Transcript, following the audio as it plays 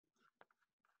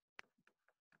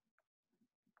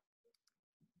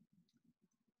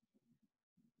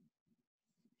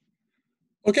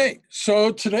Okay,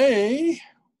 so today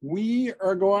we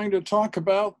are going to talk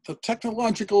about the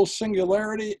technological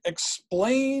singularity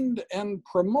explained and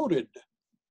promoted.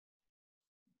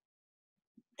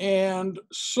 And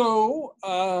so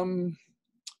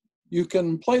you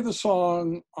can play the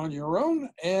song on your own.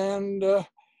 And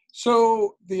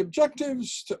so the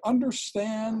objectives to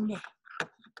understand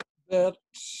that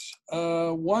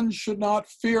one should not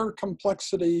fear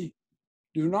complexity.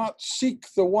 Do not seek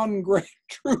the one great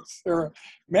truth. There are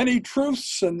many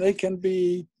truths, and they can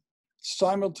be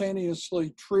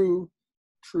simultaneously true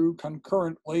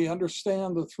concurrently.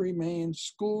 Understand the three main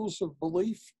schools of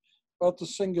belief about the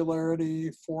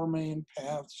singularity, four main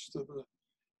paths to the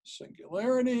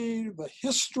singularity, the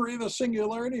history of the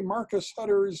singularity, Marcus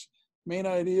Hutter's main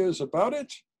ideas about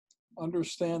it.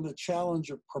 Understand the challenge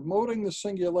of promoting the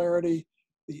singularity,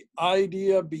 the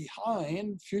idea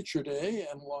behind Future Day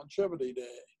and Longevity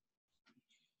Day.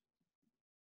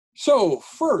 So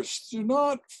first, do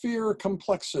not fear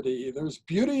complexity. There's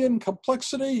beauty in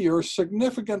complexity. Your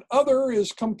significant other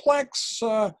is complex.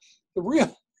 The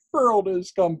real world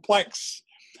is complex.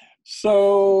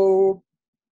 So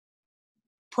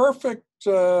perfect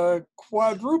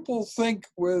quadruple think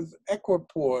with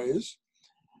equipoise.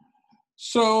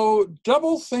 So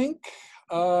double think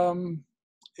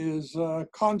is a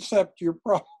concept you're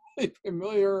probably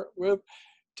familiar with,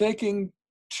 taking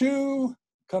two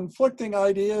conflicting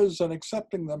ideas and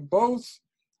accepting them both,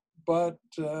 but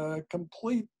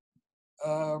completely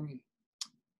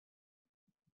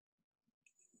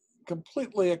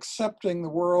accepting the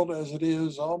world as it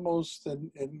is almost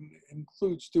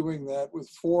includes doing that with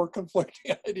four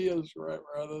conflicting ideas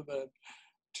rather than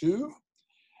two.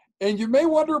 And you may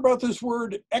wonder about this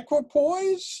word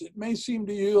equipoise. It may seem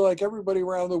to you like everybody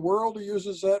around the world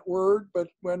uses that word, but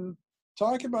when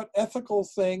talking about ethical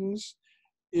things,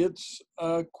 it's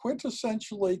a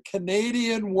quintessentially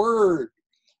Canadian word.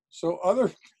 So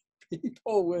other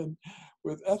people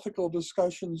with ethical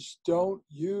discussions don't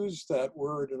use that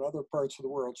word in other parts of the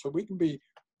world. So we can be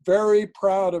very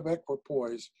proud of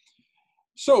equipoise.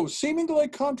 So seemingly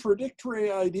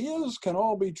contradictory ideas can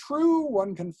all be true.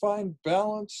 One can find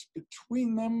balance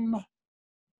between them.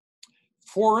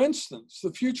 For instance,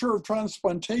 the future of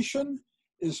transplantation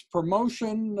is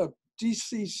promotion of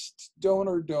deceased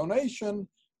donor donation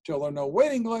till there are no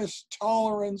waiting lists,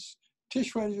 tolerance,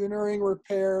 tissue engineering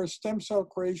repair, stem cell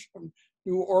creation,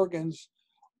 new organs,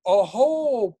 a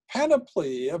whole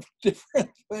panoply of different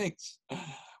things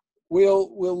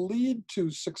will lead to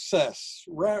success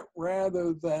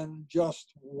rather than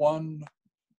just one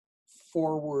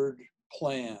forward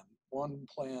plan, one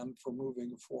plan for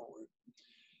moving forward.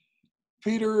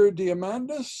 Peter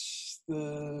Diamandis,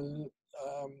 the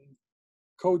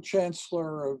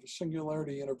co-chancellor of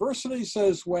Singularity University,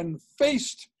 says when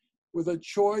faced with a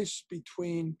choice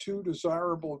between two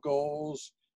desirable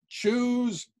goals,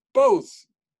 choose both.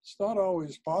 It's not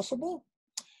always possible.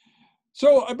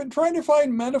 So I've been trying to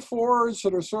find metaphors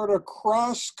that are sort of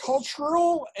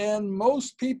cross-cultural, and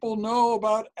most people know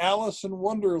about Alice in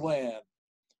Wonderland.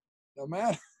 No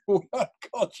matter what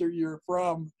culture you're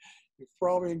from, you've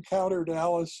probably encountered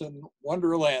Alice in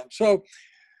Wonderland. So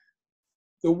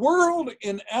the world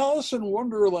in Alice in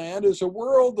Wonderland is a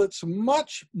world that's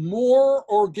much more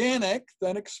organic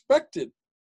than expected.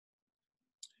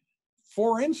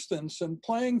 For instance, in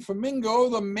playing Flamingo,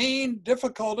 the main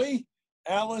difficulty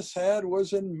Alice had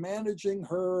was in managing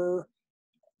her,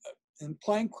 in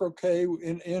playing croquet,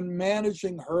 in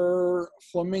managing her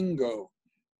flamingo.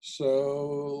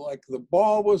 So like the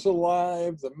ball was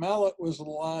alive, the mallet was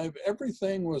alive,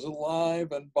 everything was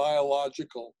alive and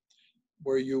biological,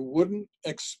 where you wouldn't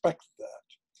expect that.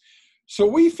 So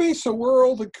we face a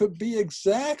world that could be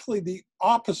exactly the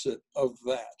opposite of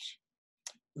that.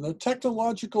 In the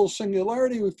technological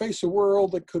singularity, we face a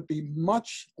world that could be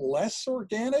much less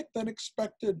organic than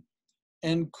expected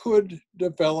and could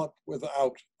develop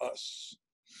without us.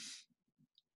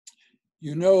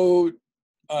 You know,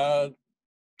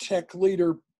 tech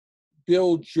leader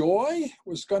Bill Joy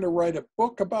was going to write a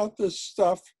book about this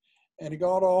stuff, and he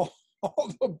got all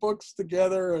the books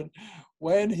together, and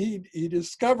when he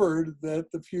discovered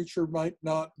that the future might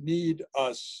not need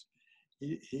us,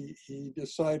 he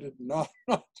decided not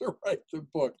to write the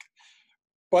book.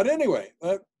 But anyway,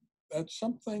 that's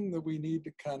something that we need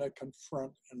to kind of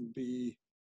confront and be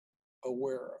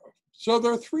aware of. So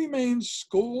there are three main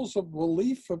schools of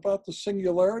belief about the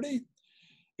singularity: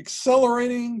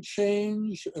 accelerating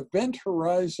change, event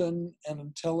horizon, and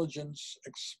intelligence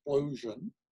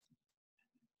explosion.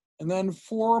 And then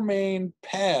four main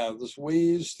paths,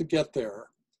 ways to get there.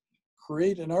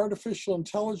 Create an artificial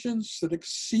intelligence that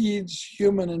exceeds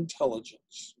human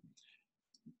intelligence.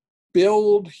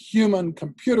 build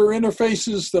human-computer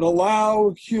interfaces that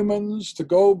allow humans to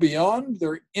go beyond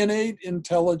their innate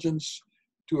intelligence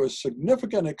to a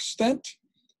significant extent,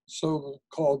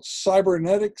 so-called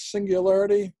cybernetic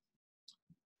singularity.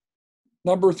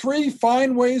 Number 3,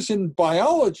 find ways in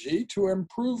biology to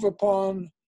improve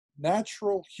upon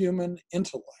natural human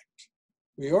intellect.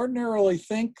 We ordinarily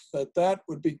think that that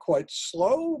would be quite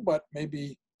slow, but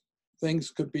maybe things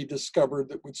could be discovered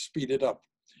that would speed it up.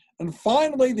 And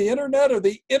finally, the internet, or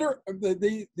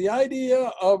the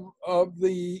idea of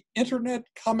the internet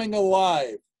coming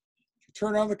alive. You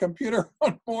turn on the computer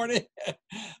one morning,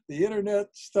 the internet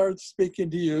starts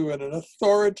speaking to you in an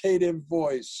authoritative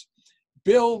voice.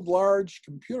 Build large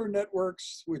computer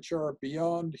networks which are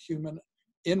beyond human,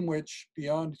 in which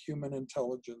beyond human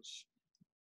intelligence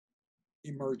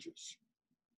emerges.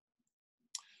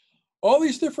 All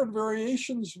these different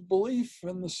variations of belief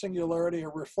in the singularity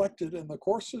are reflected in the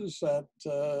courses at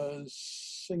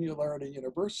Singularity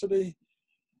University.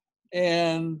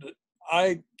 And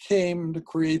I came to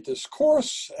create this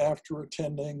course after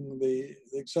attending the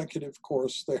executive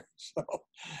course there. So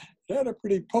it had a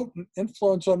pretty potent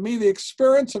influence on me. The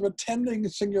experience of attending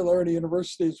Singularity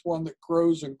University is one that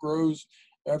grows and grows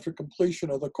after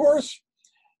completion of the course.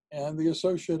 And the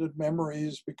associated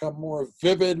memories become more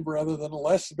vivid rather than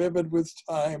less vivid with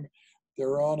time.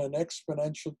 They're on an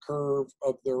exponential curve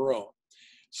of their own.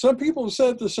 Some people have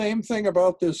said the same thing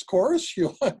about this course.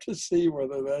 You'll have to see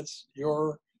whether that's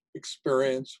your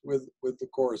experience with the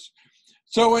course.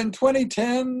 So in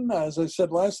 2010, as I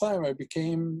said last time, I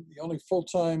became the only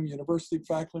full-time university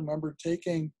faculty member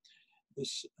taking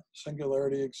this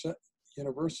Singularity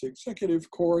University Executive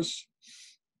course.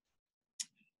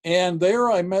 And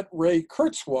there I met Ray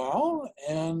Kurzweil,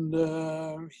 and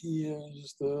he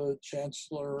is the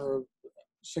chancellor of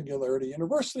Singularity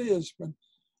University, has been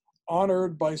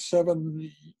honored by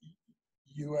 7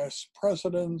 US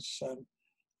presidents, and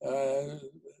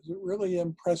is a really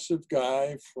impressive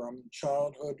guy from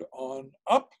childhood on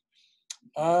up.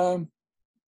 And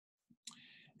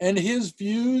his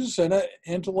views and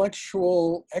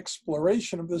intellectual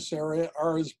exploration of this area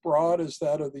are as broad as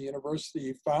that of the university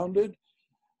he founded.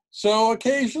 So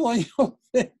occasionally,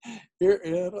 here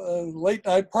at a late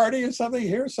night party or something,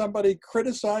 hear somebody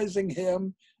criticizing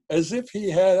him as if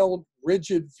he held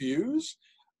rigid views,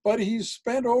 but he's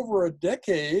spent over a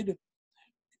decade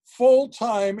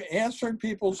full-time answering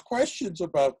people's questions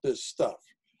about this stuff.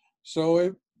 So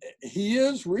if he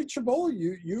is reachable,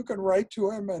 you can write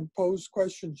to him and pose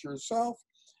questions yourself.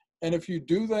 And if you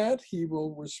do that, he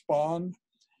will respond.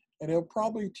 And he'll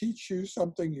probably teach you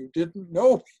something you didn't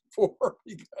know before,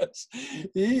 because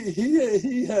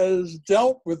he has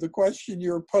dealt with the question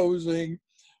you're posing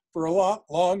for a lot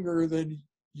longer than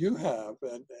you have,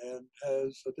 and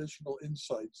has additional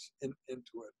insights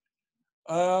into it.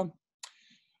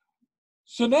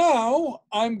 So now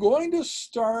I'm going to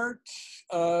start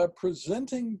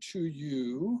presenting to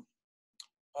you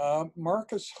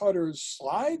Marcus Hutter's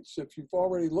slides. If you've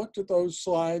already looked at those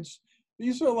slides,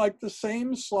 these are like the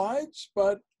same slides,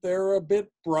 but they're a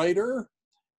bit brighter,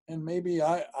 and maybe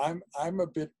I'm a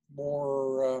bit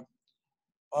more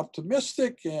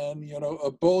optimistic and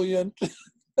ebullient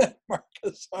than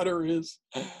Marcus Hutter is.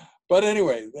 But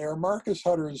anyway, they're Marcus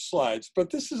Hutter's slides. But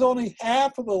this is only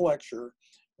half of the lecture,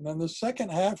 and then the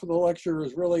second half of the lecture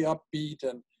is really upbeat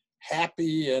and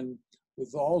happy and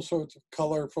with all sorts of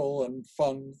colorful and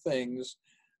fun things.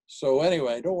 So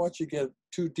anyway, I don't want you to get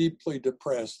too deeply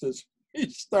depressed as we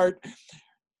start.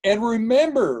 And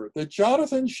remember that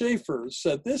Jonathan Schaefer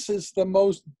said this is the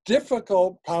most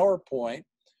difficult PowerPoint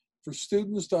for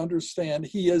students to understand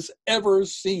he has ever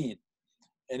seen.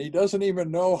 And he doesn't even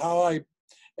know how I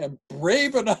am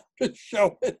brave enough to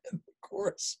show it in the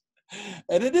course.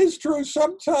 And it is true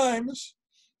sometimes,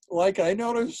 like I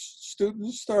noticed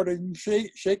students started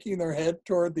shaking their head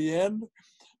toward the end.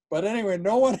 But anyway,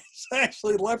 no one has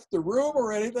actually left the room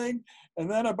or anything. And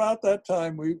then about that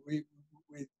time, we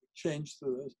changed to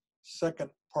the second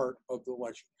part of the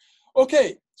lecture.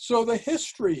 Okay, so the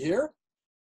history here.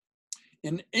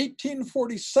 In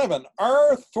 1847,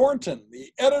 R. Thornton,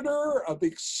 the editor of the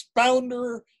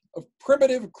Expounder of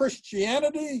Primitive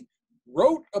Christianity,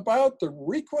 wrote about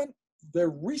the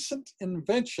recent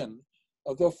invention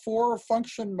of the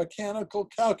 4-function mechanical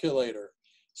calculator.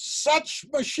 Such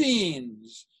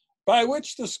machines, by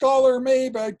which the scholar may,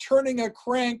 by turning a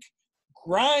crank,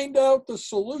 grind out the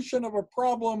solution of a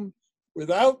problem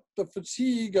without the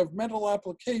fatigue of mental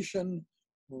application,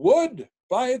 would,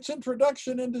 by its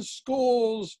introduction into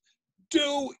schools,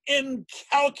 do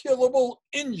incalculable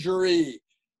injury.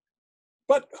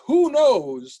 But who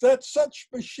knows that such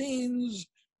machines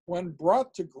when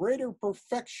brought to greater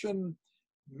perfection,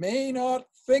 may not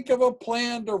think of a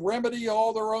plan to remedy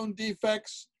all their own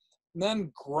defects, and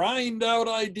then grind out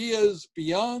ideas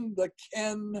beyond the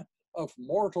ken of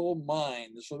mortal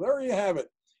mind. So there you have it.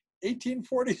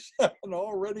 1847,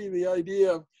 already the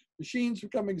idea of machines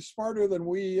becoming smarter than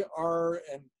we are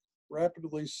and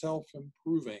rapidly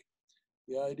self-improving.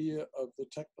 The idea of the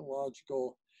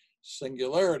technological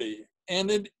singularity. And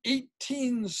in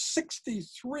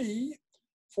 1863,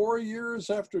 4 years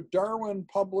after Darwin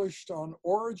published On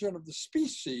Origin of the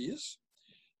Species,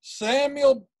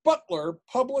 Samuel Butler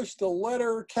published a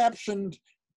letter captioned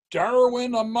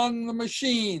Darwin Among the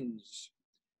Machines.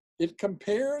 It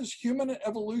compares human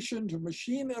evolution to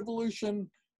machine evolution,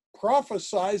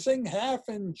 prophesizing, half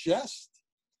in jest,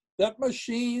 that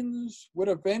machines would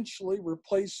eventually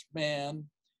replace man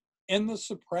in the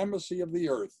supremacy of the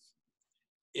earth.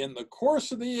 In the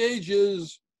course of the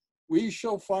ages, we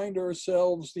shall find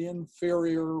ourselves the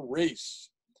inferior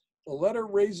race. The letter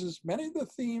raises many of the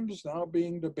themes now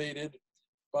being debated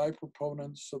by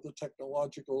proponents of the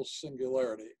technological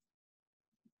singularity.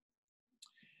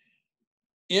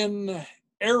 In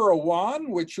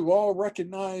Erewhon, which you all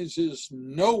recognize is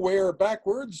Nowhere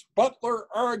Backwards, Butler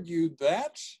argued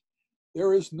that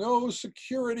there is no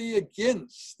security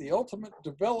against the ultimate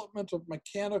development of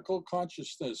mechanical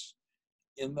consciousness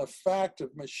in the fact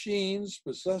of machines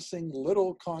possessing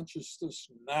little consciousness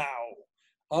now.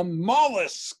 A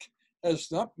mollusk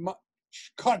has not much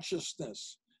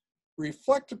consciousness.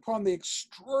 Reflect upon the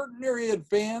extraordinary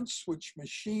advance which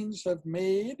machines have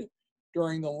made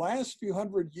during the last few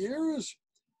hundred years,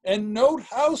 and note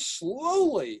how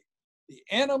slowly the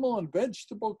animal and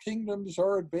vegetable kingdoms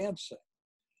are advancing.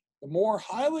 The more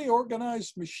highly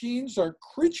organized machines are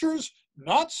creatures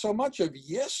not so much of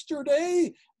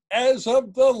yesterday as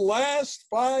of the last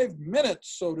 5 minutes,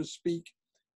 so to speak,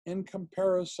 in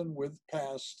comparison with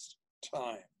past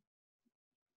time.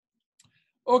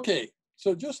 Okay,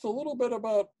 so just a little bit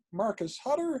about Marcus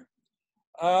Hutter.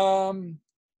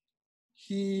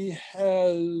 He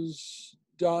has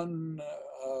done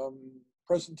a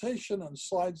presentation and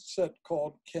slide set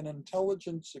called Can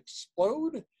Intelligence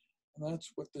Explode? And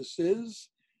that's what this is.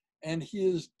 And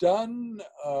he has done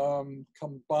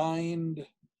combined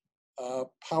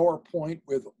PowerPoint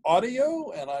with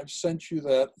audio, and I've sent you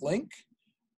that link.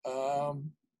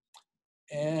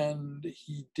 And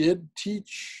he did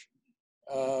teach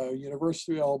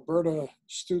University of Alberta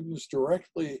students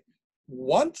directly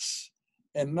once.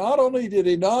 And not only did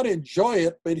he not enjoy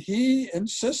it, but he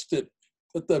insisted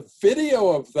that the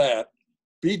video of that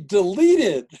be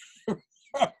deleted from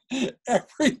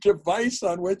every device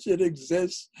on which it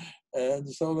exists.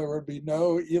 And so there would be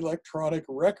no electronic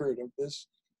record of this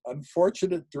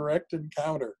unfortunate direct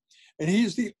encounter. And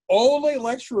he's the only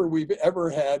lecturer we've ever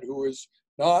had who has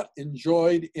not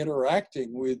enjoyed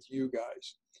interacting with you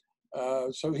guys.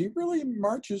 So he really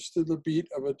marches to the beat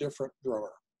of a different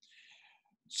drummer.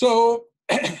 So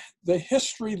the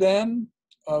history then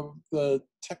of the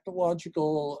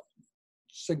technological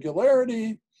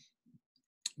singularity,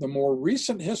 the more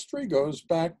recent history goes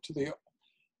back to the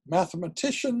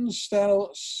mathematicians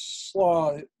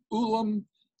Stanislaw Ulam,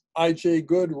 I.J.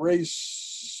 Good, Ray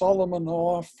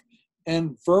Solomonoff,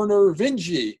 and Werner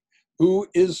Vinge, who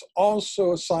is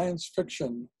also a science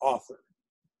fiction author,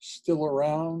 still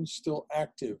around, still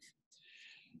active.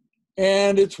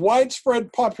 And its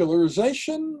widespread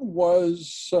popularization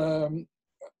was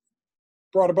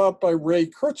brought about by Ray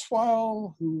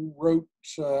Kurzweil, who wrote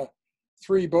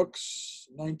 3 books,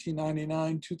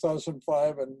 1999,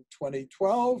 2005, and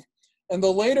 2012. And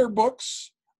the later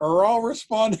books are all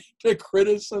responding to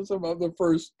criticism of the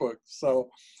first book. So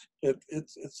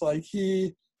it's like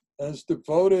he has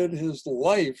devoted his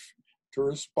life to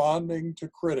responding to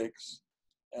critics.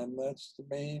 And that's the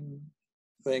main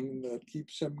thing that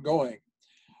keeps him going.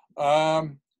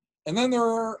 And then there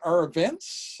are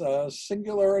events,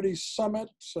 Singularity Summit,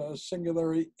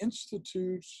 Singularity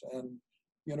Institute, and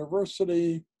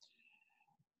University.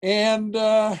 And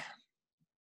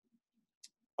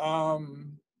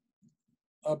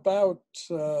about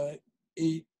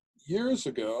 8 years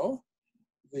ago,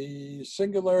 the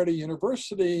Singularity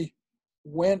University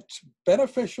went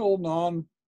beneficial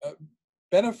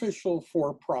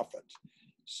for profit.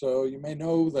 So you may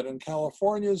know that in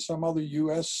California, some other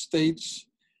US states,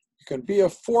 you can be a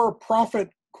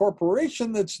for-profit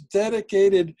corporation that's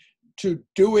dedicated to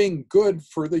doing good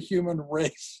for the human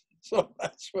race. So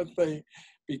that's what they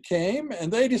became.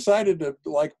 And they decided to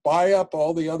buy up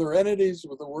all the other entities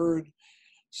with the word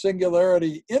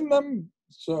singularity in them.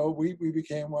 So we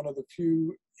became one of the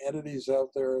few entities out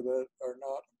there that are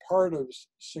not part of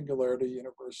Singularity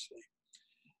University.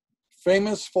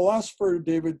 famous philosopher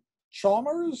David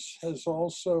Chalmers has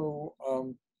also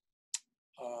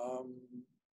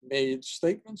made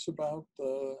statements about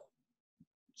the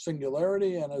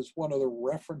singularity and is one of the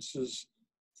references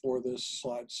for this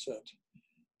slide set.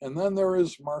 And then there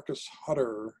is Marcus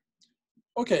Hutter.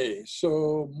 Okay,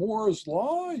 so Moore's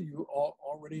law, you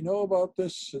already know about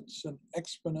this. It's an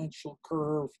exponential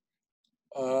curve.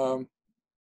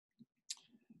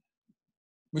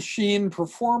 Machine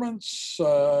performance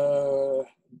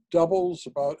doubles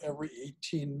about every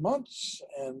 18 months,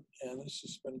 and this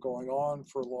has been going on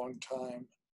for a long time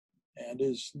and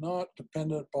is not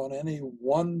dependent upon any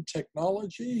one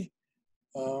technology.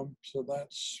 So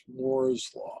that's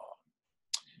Moore's law.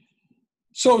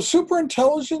 So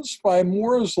superintelligence by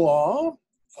Moore's law,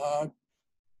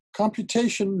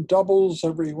 computation doubles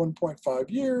every 1.5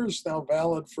 years, now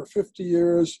valid for 50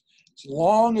 years. As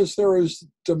long as there is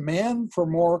demand for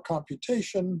more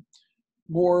computation,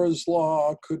 Moore's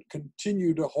law could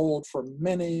continue to hold for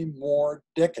many more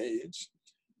decades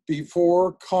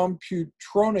before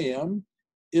computronium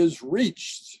is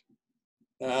reached.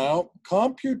 Now,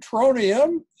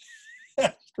 computronium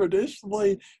has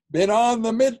traditionally been on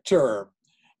the midterm,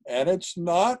 and it's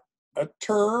not a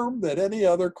term that any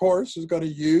other course is going to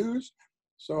use,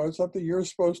 so it's something you're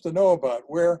supposed to know about,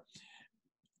 where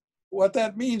what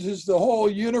that means is the whole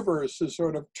universe is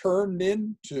sort of turned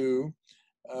into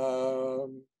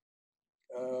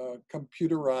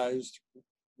computerized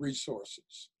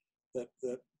resources, that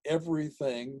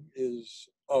everything is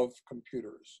of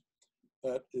computers.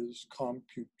 That is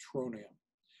computronium.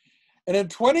 And in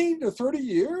 20 to 30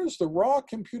 years, the raw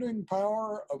computing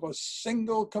power of a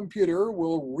single computer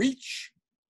will reach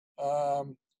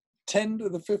 10 to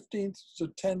the 15th to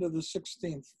 10 to the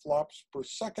 16th flops per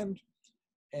second,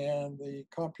 and the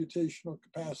computational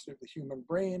capacity of the human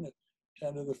brain at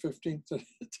 10 to the 15th to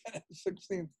 10 to the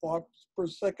 16th flops per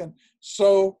second.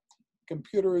 So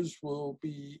computers will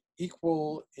be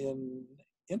equal in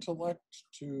intellect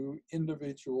to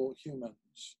individual humans.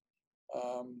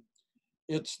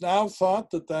 It's now thought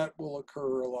that that will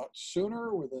occur a lot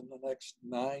sooner, within the next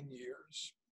 9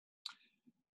 years.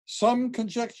 Some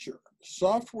conjecture,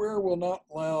 software will not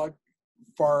lag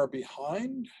far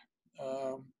behind,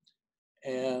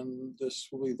 and this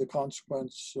will be the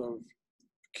consequence of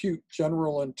acute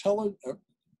general intelligence,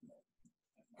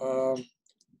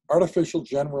 artificial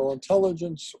general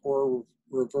intelligence, or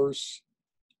reverse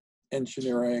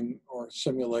engineering or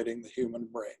simulating the human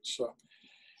brain. So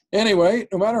anyway,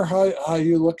 no matter how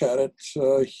you look at it,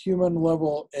 human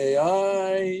level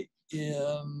AI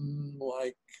in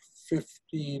like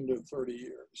 15 to 30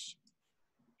 years.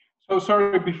 So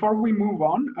sorry, before we move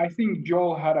on, I think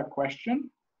Joel had a question.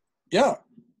 Yeah.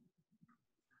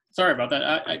 Sorry about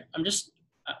that. I'm just,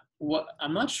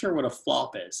 I'm not sure what a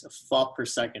flop is. A flop per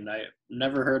second. I've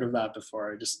never heard of that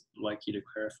before. I'd just like you to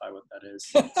clarify what that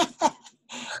is.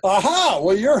 Aha!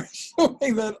 Well, you're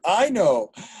assuming that I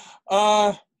know.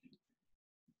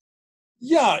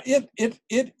 Yeah,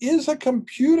 it is a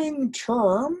computing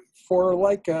term for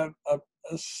like a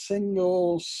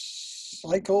single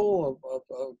cycle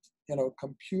of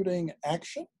computing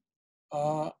action.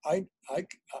 I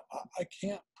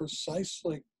can't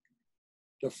precisely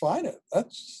define it.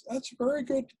 That's a very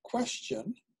good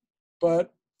question,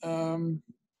 but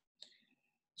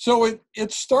so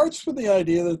it starts with the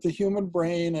idea that the human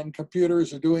brain and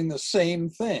computers are doing the same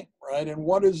thing, right? And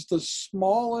what is the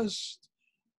smallest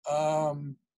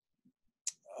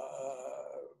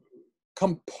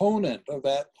component of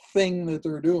that thing that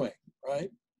they're doing,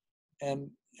 right? And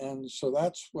so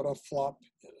that's what a flop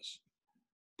is.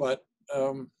 But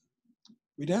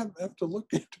we'd have to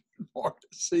look into it more to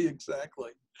see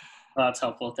exactly. That's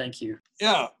helpful. Thank you.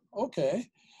 Yeah.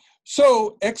 Okay.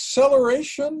 So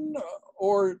acceleration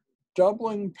or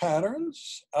doubling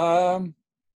patterns.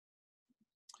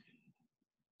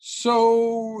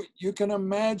 So you can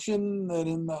imagine that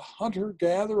in the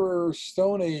hunter-gatherer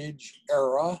Stone Age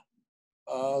era,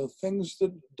 things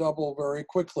didn't double very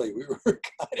quickly. We were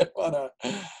kind of on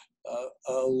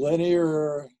a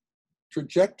linear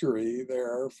trajectory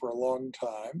there for a long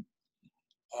time.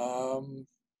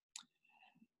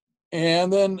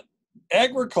 And then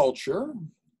agriculture.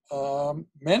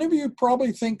 Many of you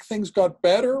probably think things got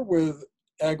better with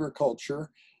agriculture,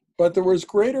 but there was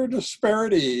greater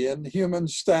disparity in human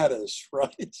status,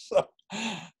 right? So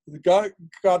it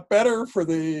got better for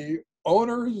the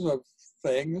owners of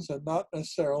things and not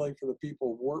necessarily for the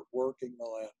people working the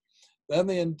land. Then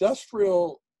the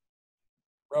Industrial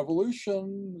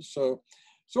Revolution. So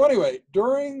anyway,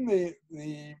 during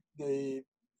the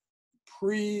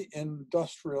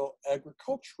pre-industrial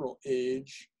agricultural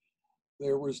age,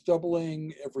 there was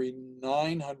doubling every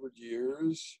 900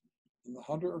 years. In the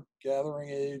hunter-gathering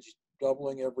age,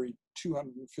 doubling every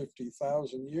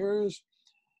 250,000 years.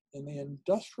 In the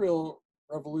Industrial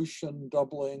Revolution,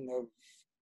 doubling of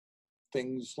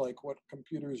things like what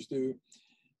computers do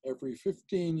every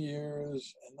 15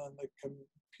 years, and then the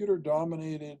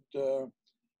computer-dominated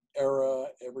era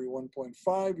every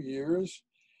 1.5 years.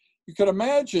 You can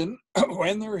imagine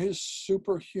when there is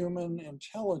superhuman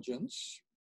intelligence,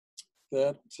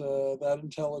 that that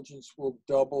intelligence will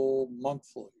double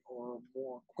monthly or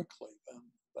more quickly than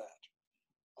that.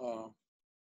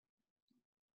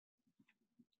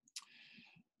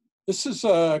 This is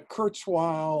a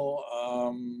Kurzweil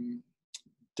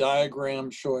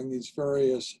diagram showing these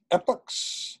various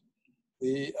epochs,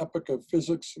 the epoch of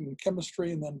physics and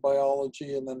chemistry, and then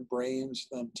biology, and then brains,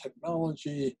 then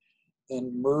technology,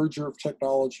 then merger of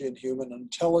technology and human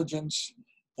intelligence,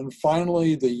 and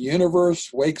finally the universe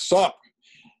wakes up.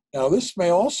 Now this may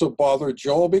also bother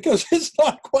Joel because it's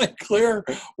not quite clear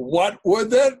what would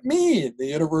that mean, the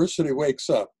university wakes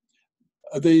up,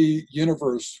 the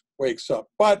universe wakes up.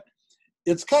 But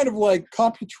it's kind of like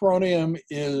computronium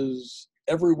is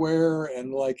everywhere,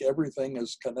 and like everything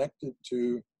is connected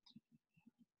to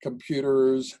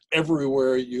computers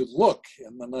everywhere you look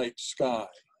in the night sky,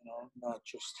 you know, not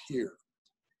just here.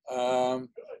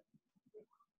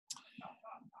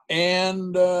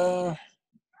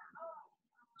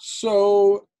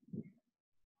 So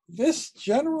this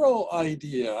general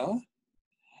idea,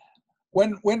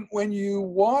 when you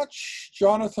watch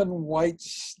Jonathan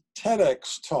White's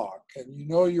TEDx talk, and you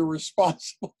know you're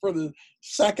responsible for the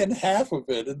second half of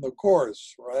it in the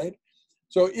course, right?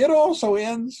 So it also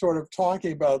ends sort of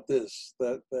talking about this,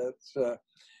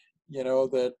 you know,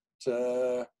 that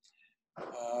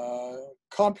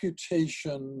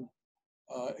computation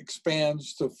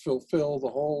expands to fulfill the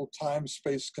whole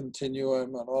time-space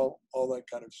continuum and all that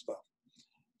kind of stuff.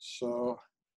 So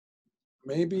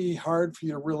maybe hard for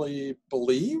you to really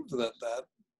believe that that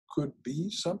could be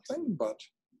something, but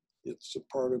it's a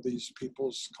part of these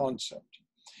people's concept.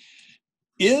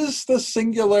 Is the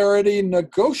singularity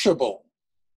negotiable?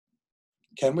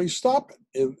 Can we stop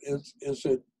it? Is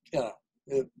it, you know,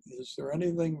 is there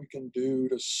anything we can do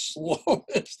to slow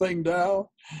this thing down?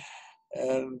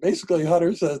 And basically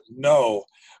Hunter says no.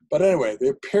 But anyway, the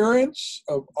appearance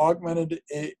of augmented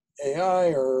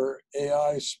AI or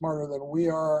AI smarter than we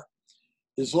are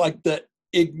is like the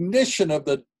ignition of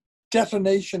the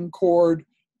detonation cord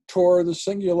toward the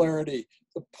singularity,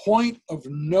 the point of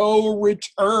no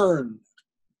return.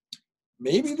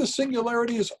 Maybe the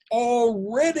singularity is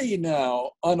already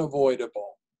now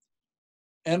unavoidable.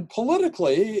 And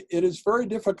politically, it is very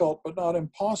difficult, but not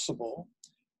impossible,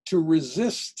 to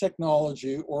resist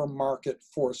technology or market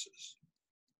forces.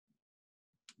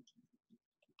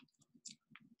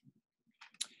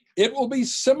 It will be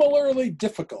similarly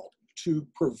difficult to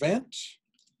prevent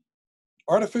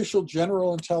artificial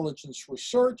general intelligence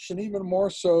research, and even more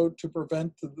so to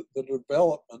prevent the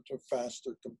development of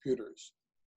faster computers.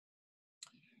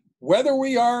 Whether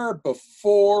we are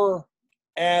before,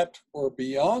 at, or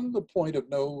beyond the point of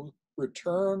no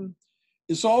return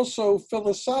is also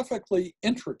philosophically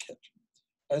intricate,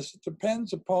 as it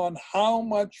depends upon how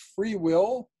much free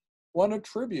will one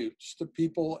attributes to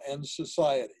people and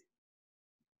society.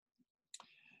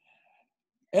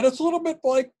 And it's a little bit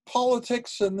like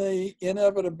politics and the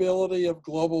inevitability of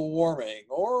global warming,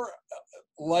 or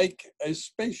like a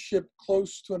spaceship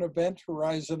close to an event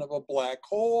horizon of a black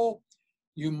hole.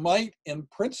 You might, in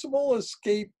principle,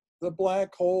 escape the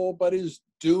black hole, but is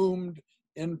doomed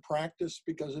in practice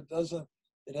because it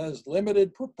has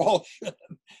limited propulsion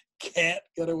and can't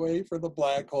get away from the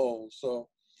black hole. So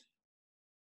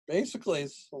basically,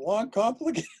 it's a long,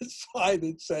 complicated slide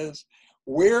that says,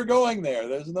 we're going there.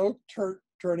 There's no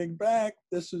turning back.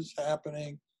 This is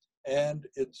happening, and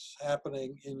it's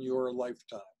happening in your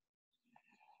lifetime.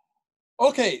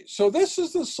 Okay, so this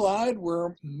is the slide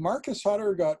where Marcus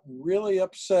Hutter got really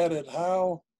upset at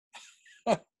how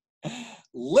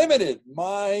limited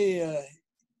my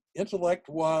intellect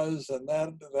was, and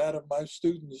that of my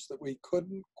students, that we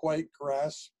couldn't quite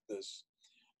grasp this.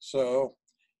 So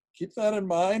keep that in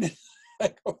mind as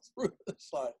I go through the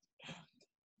slide.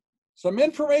 Some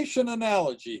information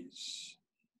analogies.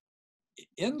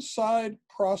 Inside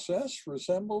process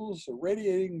resembles a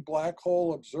radiating black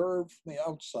hole observed from the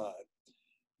outside.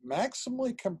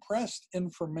 Maximally compressed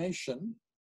information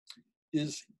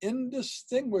is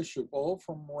indistinguishable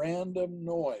from random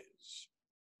noise.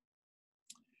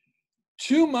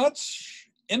 Too much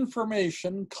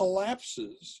information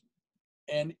collapses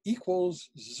and equals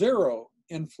zero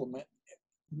information.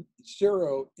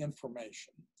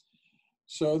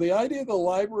 So the idea of the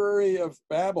Library of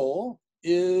Babel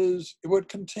is it would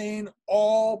contain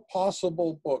all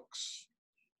possible books,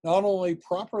 not only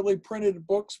properly printed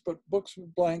books, but books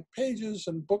with blank pages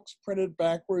and books printed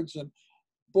backwards and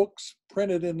books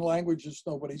printed in languages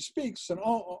nobody speaks and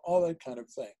all that kind of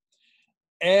thing.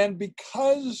 And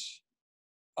because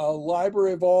a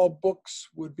library of all books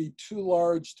would be too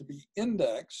large to be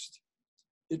indexed,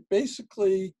 it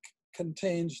basically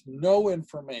contains no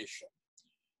information.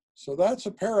 So that's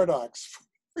a paradox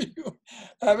for you.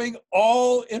 Having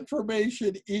all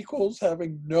information equals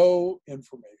having no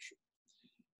information.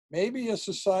 Maybe a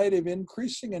society of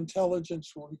increasing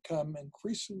intelligence will become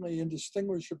increasingly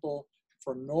indistinguishable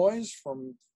from noise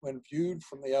from when viewed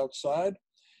from the outside.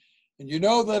 And you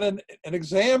know that an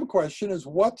exam question is,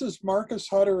 what does Marcus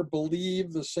Hutter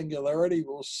believe the singularity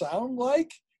will sound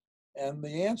like? And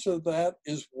the answer to that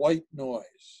is white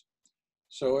noise.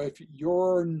 So if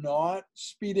you're not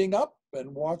speeding up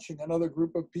and watching another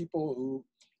group of people who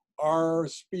are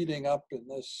speeding up in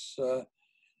this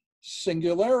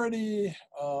singularity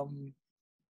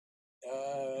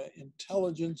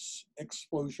intelligence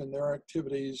explosion, their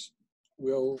activities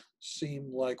will seem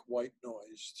like white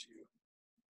noise to you.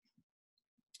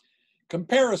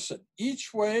 Comparison.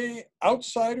 Each way,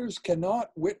 outsiders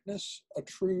cannot witness a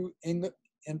true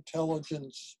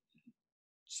intelligence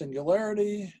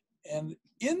singularity, and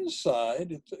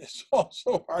inside, it's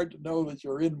also hard to know that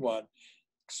you're in one.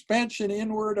 Expansion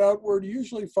inward, outward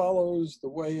usually follows the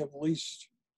way of least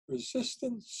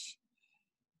resistance.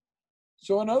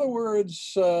 So in other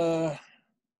words,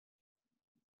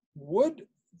 would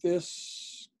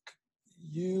this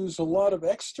use a lot of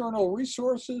external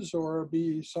resources or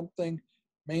be something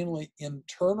mainly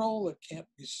internal that can't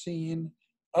be seen?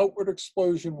 Outward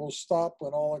explosion will stop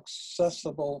when all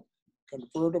accessible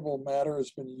convertible matter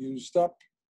has been used up.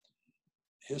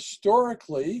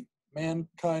 Historically,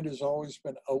 mankind has always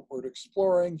been outward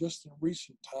exploring. Just in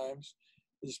recent times,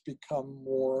 has become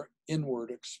more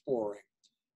inward exploring,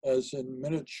 as in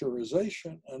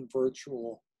miniaturization and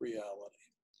virtual reality.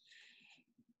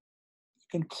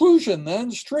 Conclusion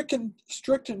then, strict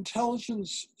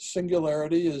intelligence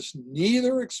singularity is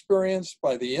neither experienced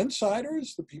by the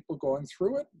insiders, the people going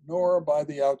through it, nor by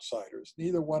the outsiders.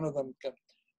 Neither one of them can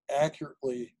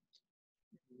accurately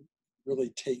really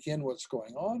take in what's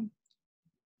going on.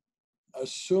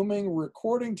 Assuming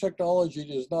recording technology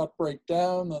does not break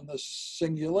down, then the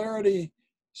singularity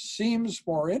seems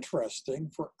more interesting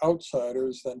for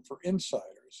outsiders than for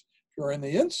insiders. If you're in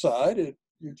the inside,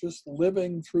 you're just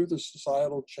living through the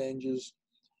societal changes,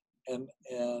 and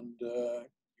you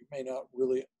may not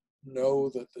really know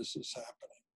that this is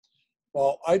happening,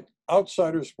 while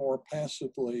outsiders more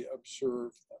passively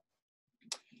observe them.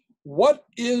 What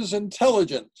is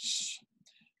intelligence?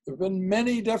 There have been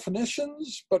many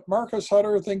definitions, but Marcus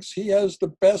Hutter thinks he has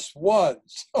the best one.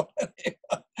 So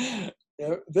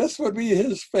this would be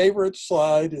his favorite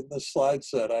slide in the slide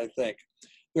set, I think.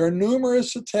 There are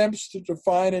numerous attempts to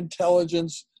define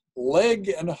intelligence. Legg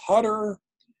and Hutter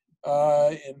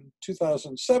in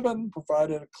 2007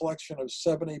 provided a collection of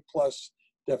 70+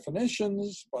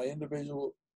 definitions by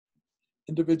individual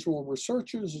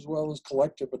researchers as well as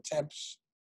collective attempts.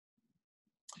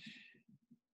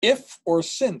 If or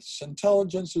since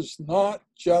intelligence is not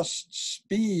just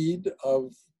speed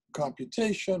of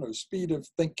computation or speed of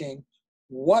thinking,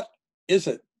 what is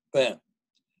it then?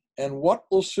 And what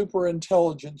will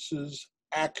superintelligences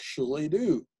actually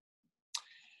do?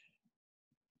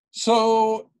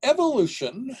 So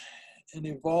evolution and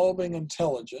evolving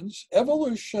intelligence,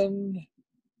 evolution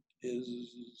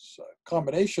is a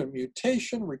combination of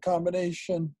mutation,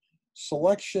 recombination,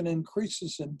 selection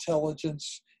increases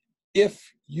intelligence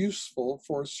if useful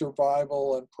for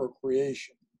survival and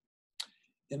procreation.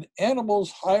 In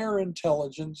animals, higher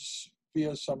intelligence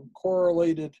via some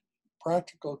correlated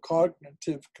practical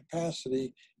cognitive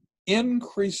capacity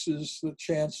increases the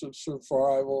chance of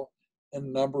survival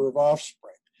and number of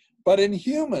offspring. But in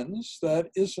humans,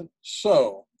 that isn't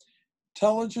so.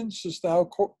 Intelligence is now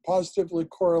positively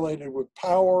correlated with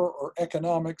power or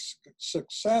economic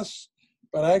success,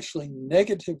 but actually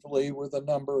negatively with the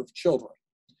number of children.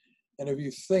 And if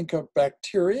you think of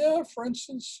bacteria, for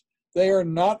instance, they are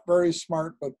not very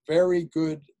smart, but very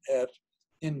good at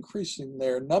increasing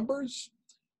their numbers.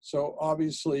 So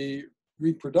obviously,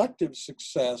 reproductive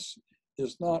success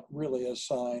is not really a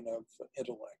sign of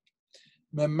intellect.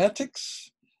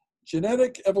 Memetics,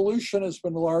 genetic evolution has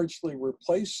been largely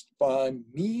replaced by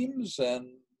memes and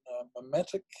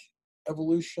memetic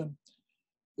evolution.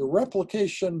 The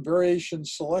replication, variation,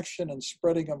 selection, and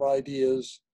spreading of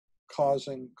ideas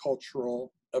causing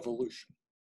cultural evolution.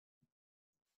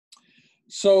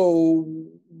 So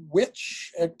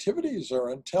which activities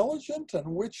are intelligent and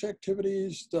which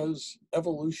activities does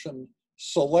evolution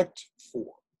select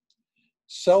for?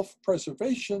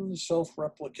 Self-preservation,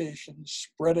 self-replication,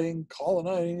 spreading,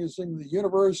 colonizing the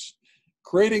universe,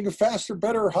 creating faster,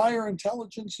 better, higher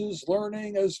intelligences,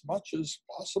 learning as much as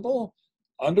possible,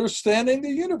 understanding the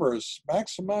universe,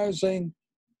 maximizing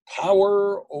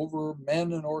power over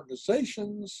men and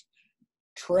organizations,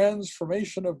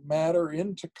 transformation of matter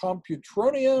into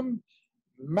computronium,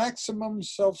 maximum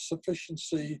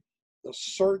self-sufficiency, the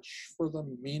search for the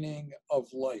meaning of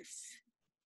life.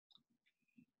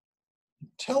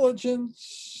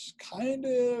 Intelligence kind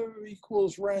of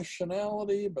equals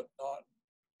rationality, but not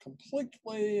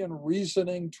completely, and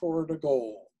reasoning toward a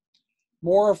goal.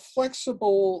 More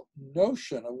flexible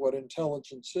notion of what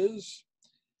intelligence is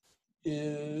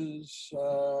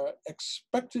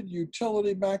expected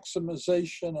utility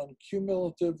maximization and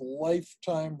cumulative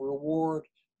lifetime reward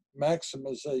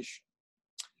maximization.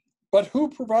 But who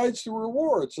provides the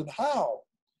rewards and how?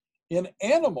 In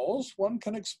animals, one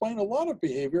can explain a lot of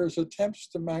behavior as attempts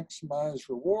to maximize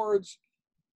rewards,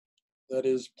 that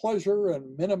is, pleasure,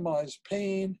 and minimize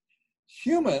pain.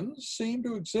 Humans seem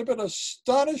to exhibit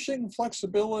astonishing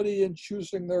flexibility in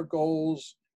choosing their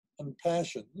goals and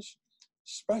passions,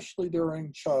 especially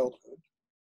during childhood.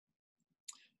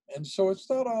 And so it's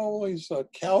not always a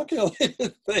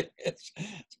calculated thing. It's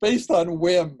based on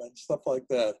whim and stuff like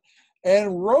that.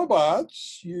 And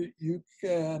robots,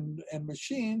 and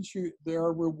machines, they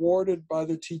are rewarded by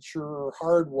the teacher or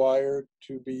hardwired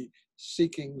to be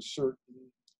seeking certain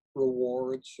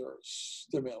rewards or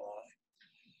stimuli.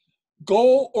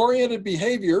 Goal-oriented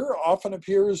behavior often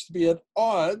appears to be at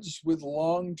odds with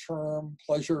long-term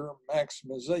pleasure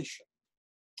maximization.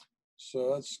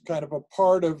 So that's kind of a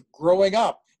part of growing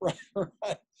up,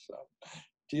 right? So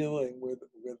dealing with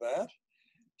that.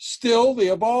 Still,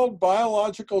 the evolved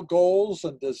biological goals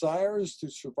and desires to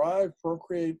survive,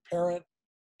 procreate, parent,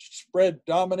 spread,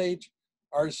 dominate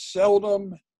are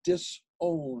seldom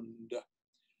disowned.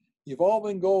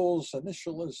 Evolving goals,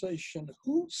 initialization,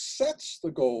 who sets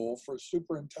the goal for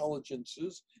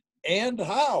superintelligences and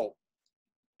how?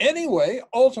 Anyway,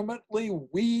 ultimately,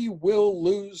 we will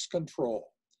lose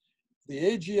control.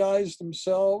 The AGIs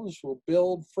themselves will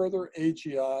build further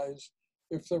AGIs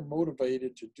if they're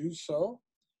motivated to do so.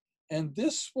 And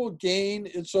this will gain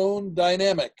its own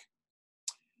dynamic.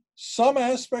 Some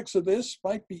aspects of this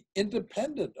might be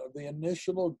independent of the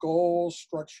initial goal,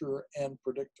 structure, and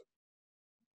predictor.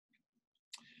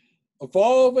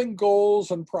 Evolving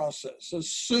goals and process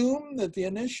assume that the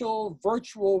initial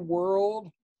virtual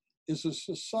world is a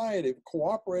society of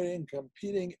cooperating,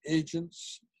 competing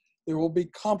agents. There will be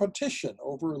competition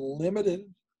over limited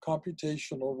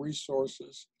computational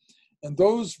resources. And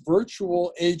those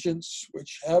virtual agents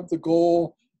which have the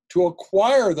goal to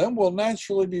acquire them will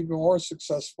naturally be more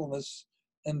successful in this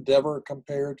endeavor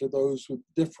compared to those with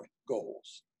different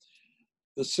goals.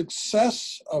 The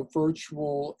success of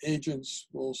virtual agents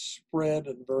will spread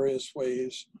in various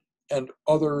ways, and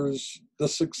others, the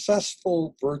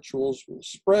successful virtuals will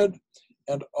spread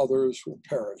and others will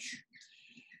perish.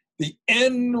 The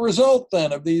end result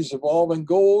then of these evolving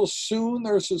goals, soon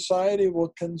their society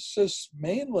will consist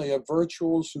mainly of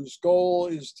virtuals whose goal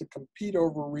is to compete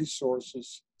over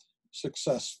resources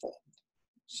successfully.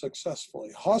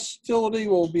 Hostility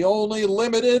will be only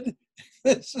limited if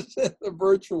this is in the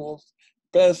virtual's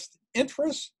best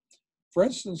interest. For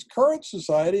instance, current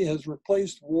society has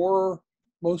replaced war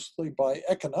mostly by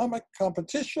economic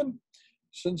competition,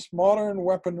 since modern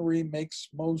weaponry makes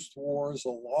most wars a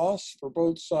loss for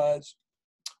both sides,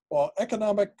 while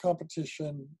economic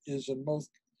competition is in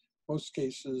most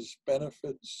cases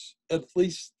benefits at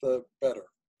least the better.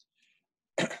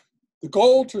 The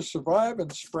goal to survive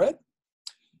and spread.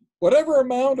 Whatever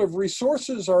amount of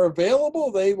resources are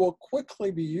available, they will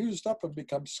quickly be used up and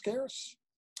become scarce.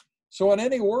 So in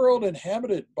any world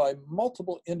inhabited by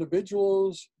multiple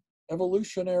individuals,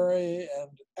 evolutionary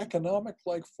and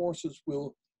economic-like forces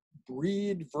will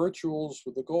breed virtuals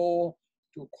with the goal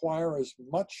to acquire as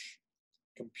much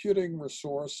computing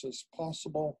resource as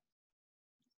possible.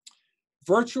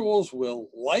 Virtuals will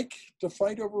like to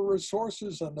fight over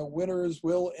resources and the winners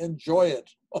will enjoy it.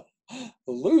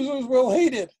 The losers will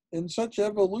hate it. In such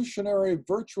evolutionary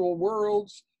virtual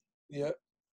worlds, the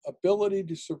ability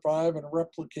to survive and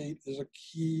replicate is a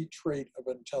key trait of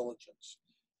intelligence.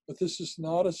 But this is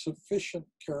not a sufficient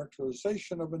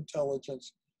characterization of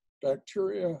intelligence.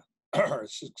 Bacteria are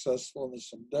successful in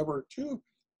this endeavor too,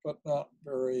 but not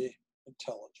very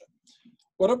intelligent.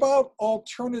 What about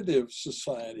alternative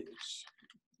societies?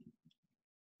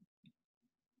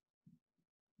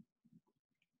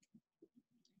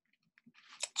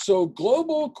 So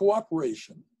global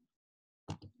cooperation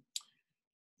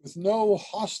with no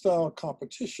hostile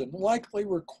competition likely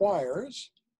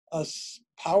requires a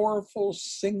powerful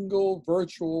single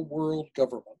virtual world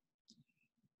government.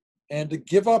 And to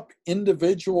give up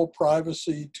individual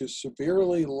privacy to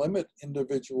severely limit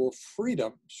individual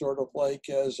freedom, sort of like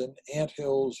as in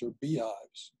anthills or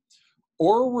beehives,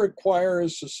 or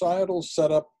requires societal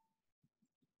setup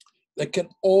that can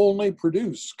only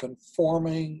produce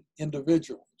conforming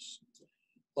individuals.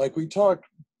 Like we talked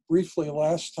briefly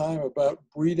last time about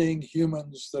breeding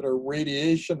humans that are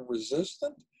radiation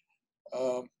resistant.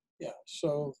 Yeah,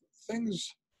 so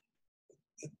things,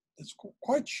 it's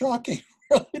quite shocking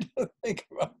really to think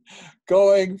about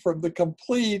going from the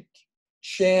complete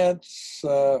chance,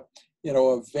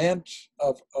 event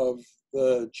of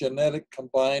the genetic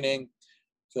combining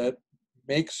that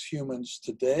makes humans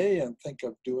today and think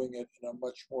of doing it in a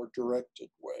much more directed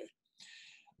way.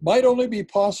 Might only be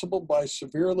possible by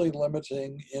severely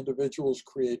limiting individuals'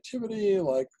 creativity,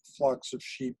 like flocks of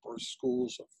sheep or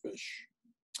schools of fish.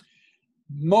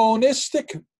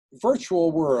 Monistic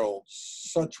virtual worlds,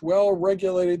 such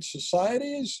well-regulated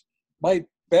societies might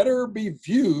better be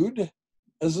viewed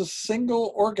as a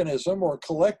single organism or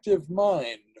collective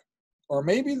mind. Or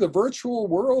maybe the virtual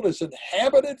world is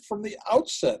inhabited from the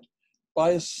outset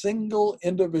by a single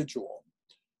individual.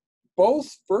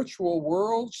 Both virtual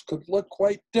worlds could look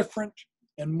quite different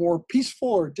and more peaceful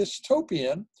or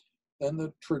dystopian than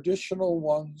the traditional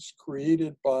ones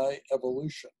created by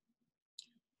evolution.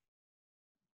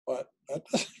 But that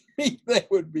doesn't mean they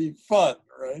would be fun,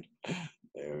 right?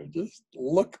 They would just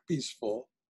look peaceful,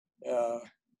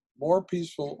 more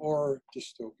peaceful or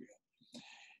dystopian.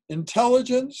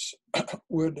 Intelligence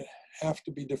would have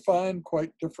to be defined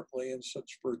quite differently in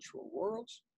such virtual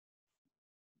worlds.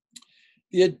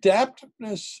 The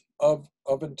adaptiveness of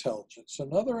intelligence,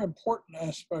 another important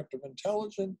aspect of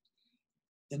intelligence,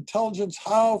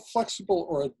 how flexible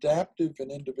or adaptive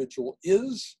an individual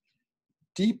is.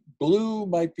 Deep Blue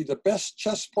might be the best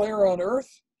chess player on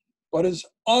Earth, but is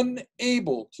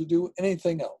unable to do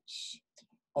anything else.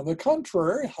 On the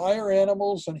contrary, higher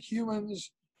animals and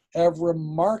humans have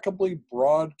remarkably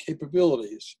broad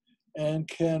capabilities and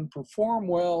can perform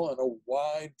well in a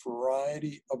wide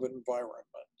variety of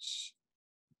environments.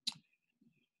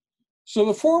 So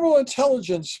the formal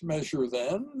intelligence measure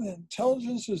then,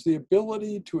 intelligence is the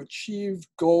ability to achieve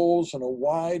goals in a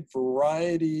wide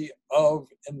variety of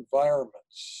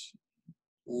environments.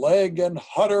 Legg and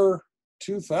Hutter,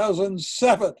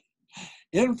 2007.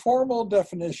 Informal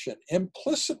definition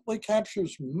implicitly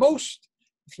captures most,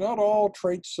 if not all,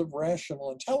 traits of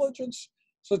rational intelligence,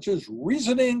 such as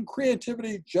reasoning,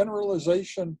 creativity,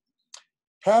 generalization,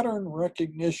 pattern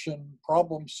recognition,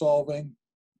 problem solving,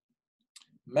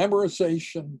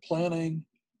 memorization, planning,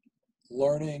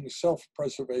 learning,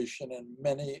 self-preservation, and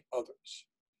many others.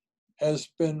 Has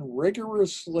been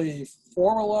rigorously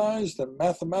formalized in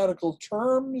mathematical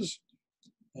terms,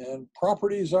 and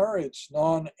properties are it's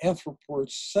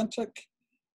non-anthropocentric,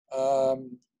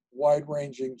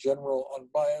 wide-ranging, general,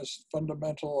 unbiased,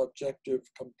 fundamental, objective,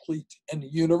 complete, and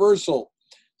universal.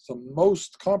 It's the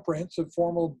most comprehensive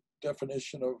formal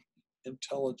definition of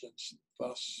intelligence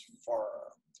thus far.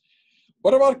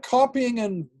 What about copying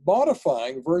and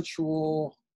modifying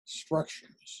virtual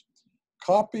structures?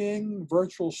 Copying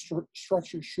virtual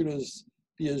structures should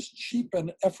be as cheap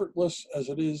and effortless as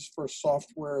it is for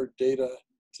software data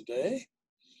today.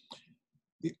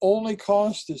 The only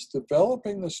cost is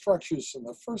developing the structures in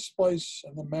the first place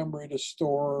and the memory to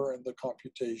store and the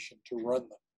computation to run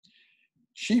them.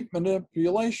 Cheap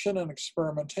manipulation and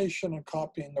experimentation and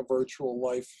copying a virtual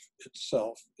life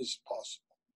itself is possible.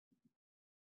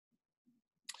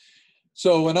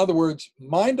 So in other words,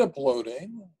 mind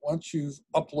uploading, once you've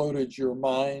uploaded your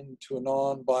mind to a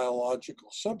non-biological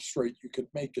substrate, you could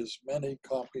make as many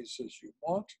copies as you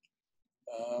want.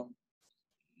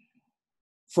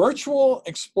 Virtual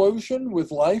explosion with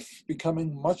life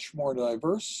becoming much more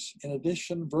diverse. In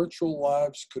addition, virtual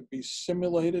lives could be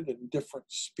simulated in different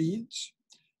speeds,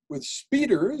 with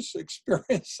speeders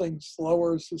experiencing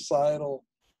slower societal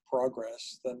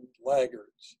progress than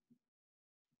laggards.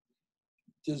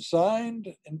 Designed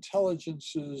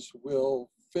intelligences will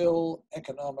fill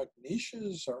economic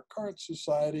niches. Our current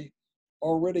society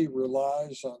already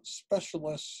relies on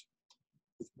specialists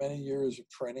with many years of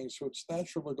training, so it's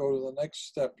natural to go to the next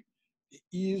step to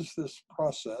ease this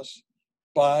process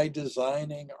by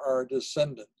designing our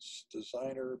descendants,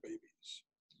 designer babies.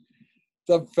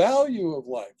 The value of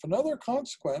life, another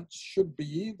consequence should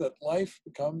be that life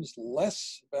becomes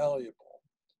less valuable.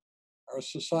 Our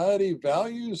society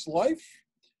values life,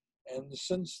 and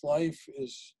since life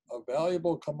is a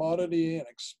valuable commodity and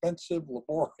expensive,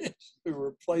 laborious to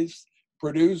replace,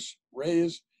 produce,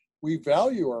 raise. We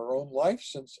value our own life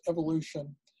since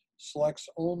evolution selects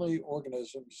only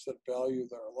organisms that value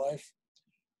their life.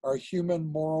 Our human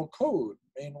moral code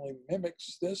mainly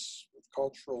mimics this with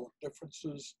cultural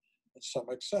differences and some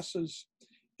excesses.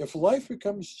 If life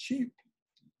becomes cheap,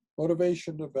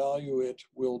 motivation to value it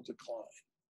will decline.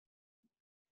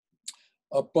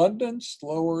 Abundance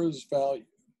lowers value.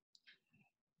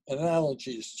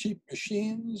 Analogies: cheap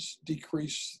machines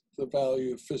decrease the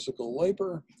value of physical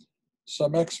labor.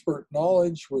 Some expert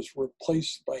knowledge was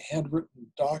replaced by handwritten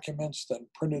documents, then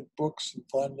printed books, and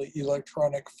finally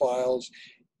electronic files.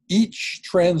 Each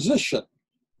transition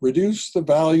reduced the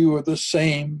value of the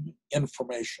same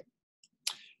information.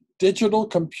 Digital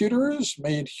computers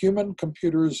made human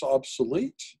computers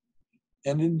obsolete.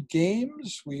 And in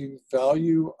games, we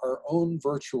value our own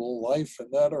virtual life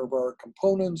and that of our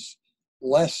components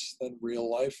less than real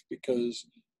life because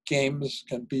games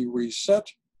can be reset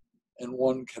and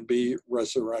one can be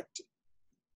resurrected.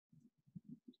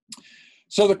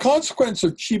 So the consequence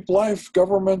of cheap life,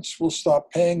 governments will stop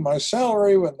paying my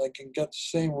salary when they can get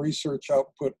the same research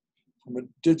output from a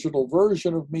digital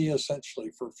version of me essentially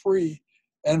for free.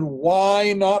 And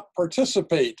why not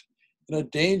participate in a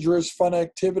dangerous fun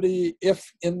activity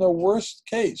if, in the worst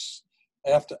case,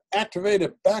 I have to activate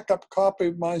a backup copy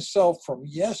of myself from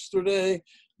yesterday,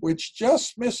 which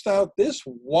just missed out this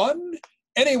one,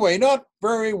 anyway, not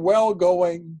very well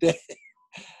going day.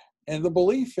 And the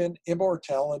belief in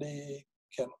immortality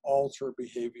can alter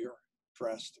behavior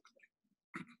drastically.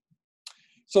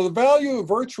 So the value of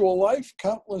virtual life,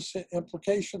 countless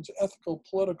implications, ethical,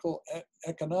 political,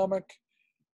 economic,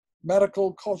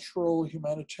 medical, cultural,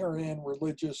 humanitarian,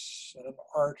 religious, and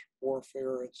art,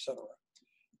 warfare, etc.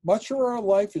 Much of our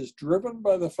life is driven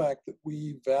by the fact that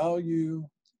we value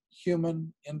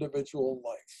human individual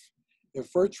life.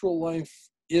 If virtual life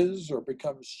is or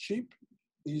becomes cheap,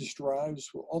 these drives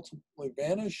will ultimately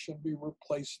vanish and be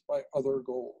replaced by other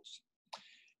goals.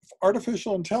 If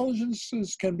artificial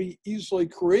intelligences can be easily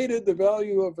created, the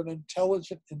value of an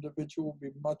intelligent individual will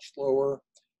be much lower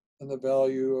than the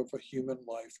value of a human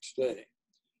life today.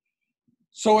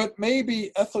 So it may be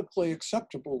ethically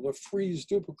acceptable to freeze,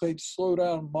 duplicate, slow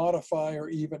down, modify, or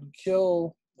even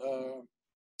kill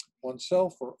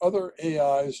oneself or other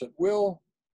AIs at will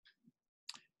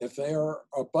if they are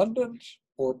abundant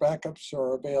or backups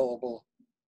are available,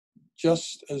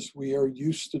 just as we are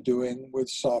used to doing with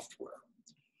software.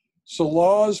 So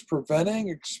laws preventing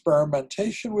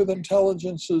experimentation with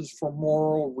intelligences for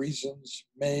moral reasons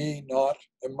may not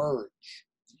emerge.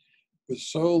 With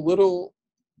so little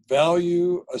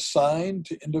value assigned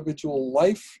to individual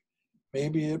life,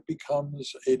 maybe it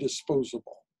becomes a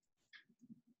disposable.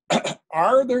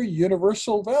 Are there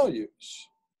universal values?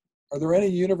 Are there any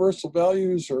universal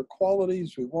values or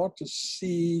qualities we want to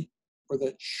see or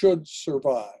that should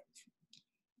survive?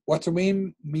 What do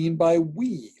we mean by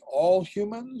we? All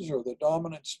humans or the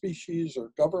dominant species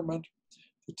or government?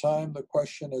 The time the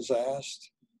question is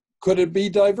asked, could it be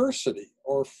diversity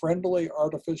or friendly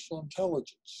artificial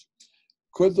intelligence?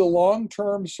 Could the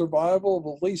long-term survival of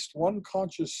at least one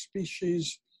conscious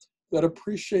species that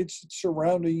appreciates its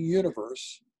surrounding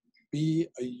universe be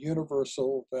a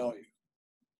universal value?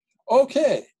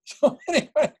 Okay, so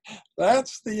anyway,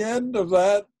 that's the end of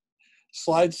that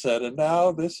slide set. And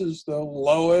now this is the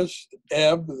lowest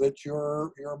ebb that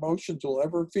your emotions will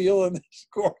ever feel in this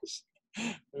course.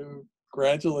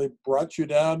 Gradually brought you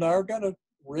down. Now we're going to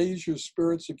raise your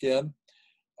spirits again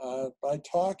by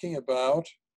talking about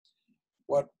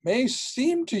what may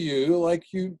seem to you like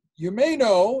you may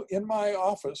know. In my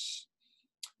office,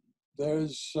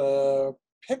 there's a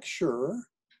picture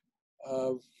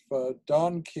of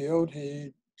Don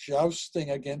Quixote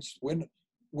jousting against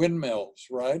windmills,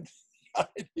 right?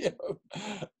 Idea of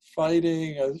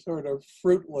fighting a sort of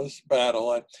fruitless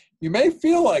battle. And you may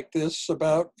feel like this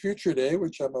about Future Day,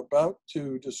 which I'm about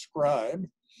to describe,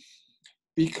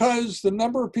 because the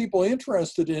number of people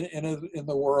interested in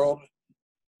the world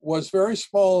was very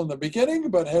small in the beginning,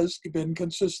 but has been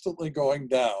consistently going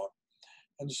down.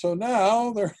 And so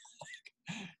now there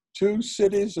are two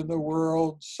cities in the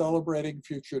world celebrating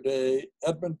Future Day,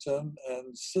 Edmonton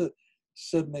and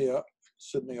Sydney,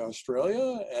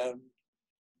 Australia. And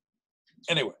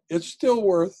anyway, it's still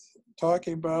worth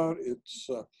talking about. It's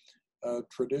a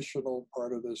traditional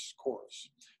part of this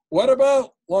course. What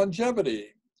about longevity?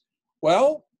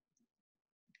 Well,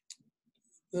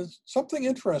 there's something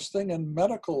interesting and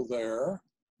medical there.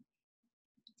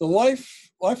 The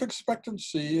life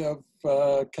expectancy of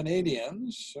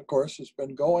Canadians, of course, has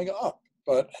been going up,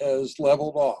 but has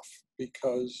leveled off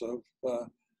because of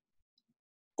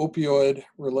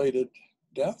opioid-related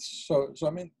deaths. So,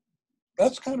 I mean,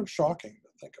 that's kind of shocking to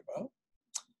think about.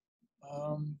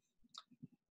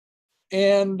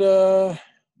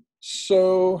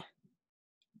 So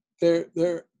there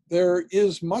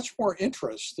is much more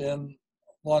interest in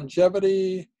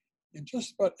longevity in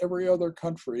just about every other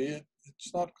country.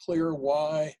 It's not clear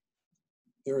why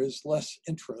there is less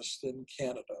interest in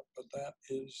Canada, but that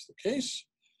is the case.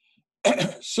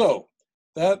 So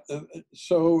the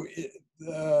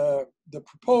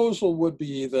proposal would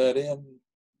be that in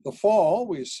the fall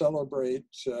we celebrate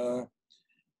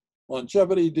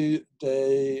Longevity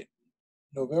Day,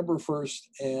 November 1st,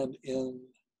 and in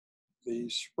the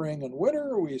spring and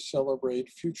winter we celebrate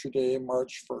Future Day,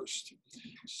 March 1st.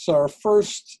 It's our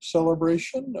first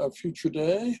celebration of Future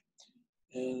Day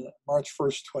in March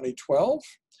 1st, 2012.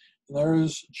 And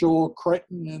there's Joel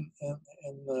Crichton in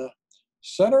the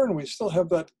center, and we still have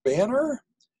that banner.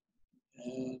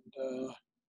 And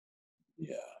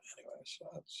yeah, anyway,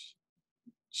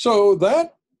 so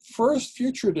that first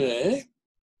Future Day,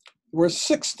 there were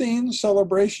 16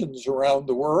 celebrations around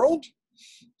the world,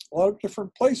 a lot of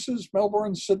different places: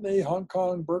 Melbourne, Sydney, Hong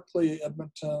Kong, Berkeley,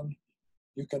 Edmonton.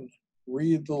 You can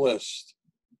read the list,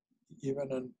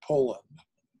 even in Poland.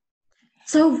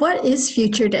 So what is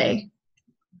Future Day?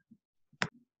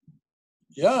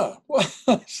 Yeah, well,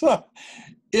 so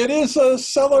it is a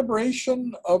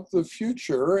celebration of the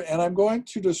future, and I'm going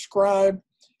to describe,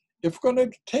 if we're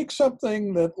going to take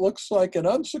something that looks like an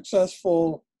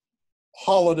unsuccessful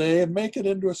holiday and make it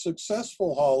into a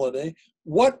successful holiday,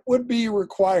 what would be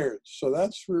required? So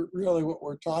that's really what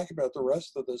we're talking about the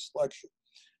rest of this lecture.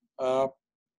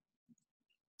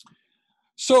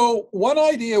 So one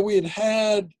idea we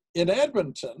had in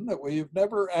Edmonton that we've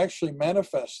never actually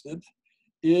manifested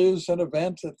is an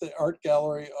event at the Art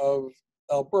Gallery of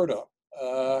Alberta,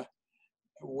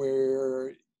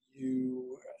 where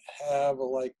you have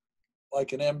like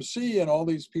an MC and all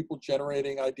these people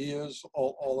generating ideas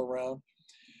all around.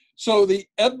 So the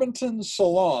Edmonton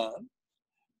Salon,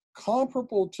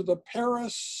 comparable to the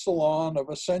Paris Salon of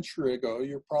a century ago,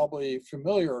 you're probably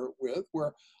familiar with,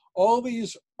 where all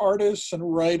these artists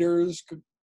and writers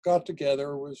got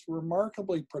together, was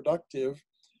remarkably productive.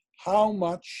 How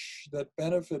much that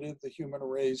benefited the human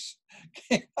race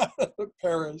came out of the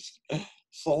Paris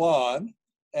Salon.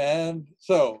 And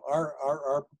so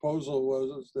our proposal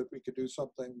was that we could do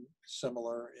something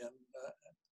similar in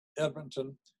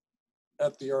Edmonton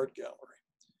at the Art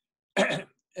Gallery.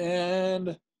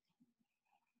 And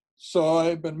so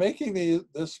I've been making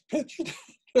this pitch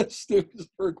to students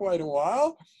for quite a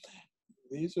while.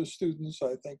 These are students,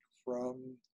 I think,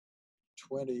 from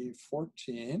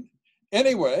 2014.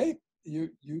 Anyway,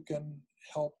 you can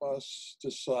help us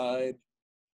decide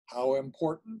how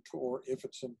important, or if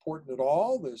it's important at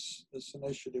all, this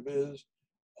initiative is,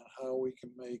 and how we can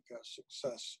make a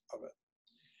success of it.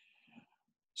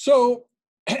 So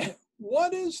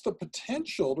what is the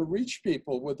potential to reach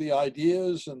people with the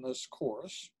ideas in this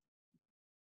course?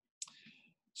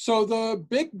 So the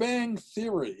Big Bang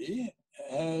Theory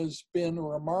has been a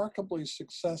remarkably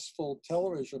successful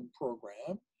television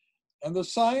program, and the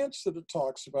science that it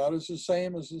talks about is the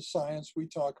same as the science we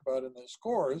talk about in this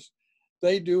course.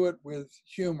 They do it with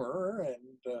humor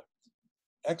and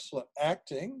excellent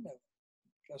acting. I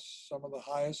guess some of the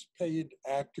highest paid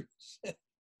actors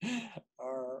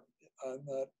are on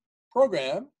that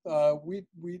program. We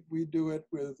do it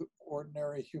with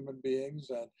ordinary human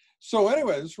beings. And so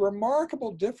anyway, there's a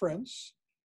remarkable difference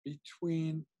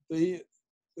between, they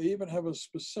even have a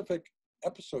specific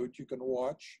episode you can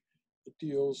watch that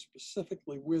deals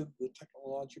specifically with the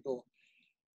technological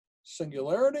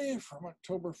singularity from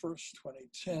October 1st,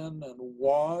 2010, and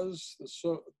was the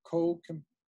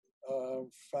co-founder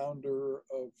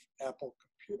of Apple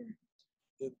Computer.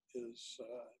 It is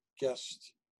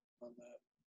guest on that.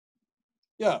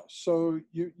 Yeah, so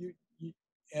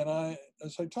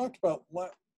as I talked about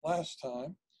last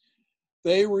time,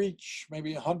 they reach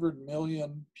maybe 100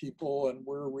 million people, and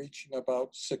we're reaching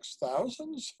about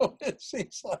 6,000. So it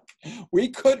seems like we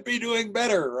could be doing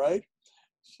better, right?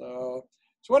 So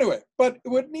anyway, but it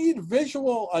would need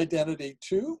visual identity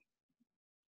too.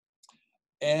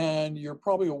 And you're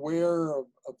probably aware of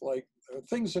like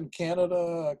things in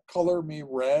Canada, Color Me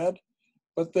Red,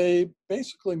 but they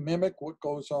basically mimic what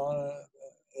goes on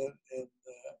in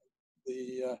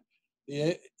the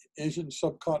Asian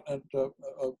subcontinent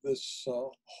of this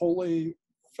holy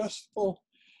festival,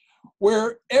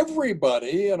 where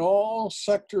everybody in all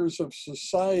sectors of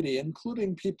society,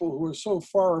 including people who are so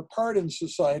far apart in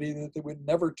society that they would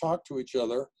never talk to each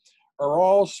other, are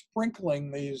all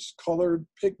sprinkling these colored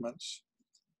pigments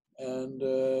and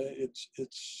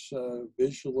it's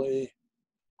visually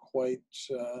quite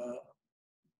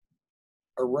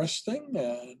arresting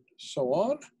and so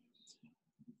on.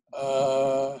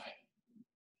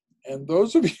 And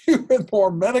those of you with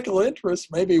more medical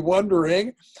interest may be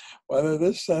wondering whether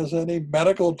this has any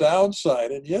medical downside.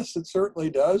 And yes, it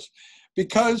certainly does,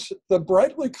 because the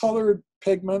brightly colored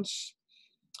pigments,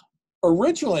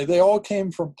 originally they all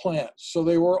came from plants, so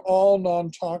they were all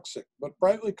non-toxic. But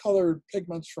brightly colored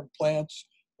pigments from plants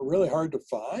are really hard to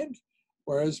find,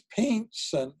 whereas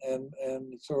paints and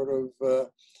sort of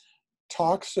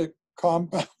toxic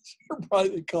compounds are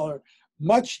brightly colored,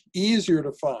 much easier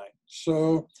to find.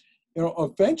 So, you know,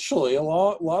 eventually a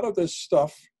lot of this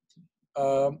stuff,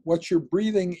 what you're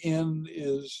breathing in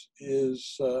is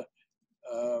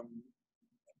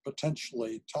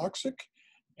potentially toxic,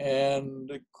 and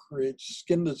it creates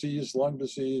skin disease, lung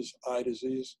disease, eye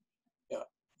disease. Yeah,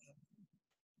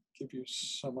 give you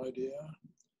some idea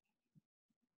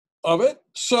of it.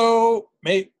 So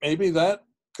maybe that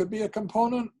could be a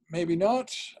component, maybe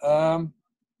not.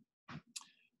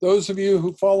 Those of you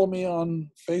who follow me on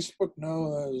Facebook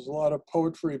know there's a lot of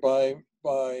poetry by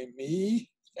me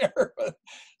there, but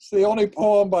it's the only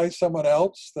poem by someone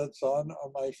else that's on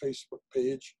my Facebook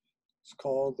page. It's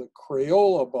called the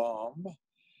Crayola Bomb.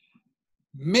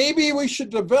 Maybe we should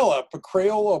develop a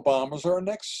Crayola bomb as our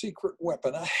next secret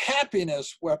weapon, a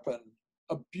happiness weapon,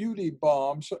 a beauty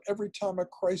bomb. So every time a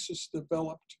crisis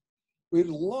developed, we'd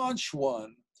launch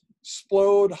one,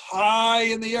 explode high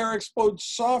in the air, explode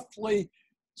softly,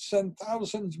 send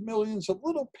thousands, millions of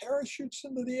little parachutes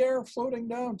into the air, floating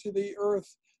down to the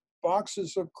earth.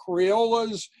 Boxes of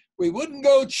Crayolas. We wouldn't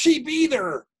go cheap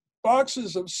either.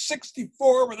 Boxes of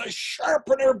 64 with a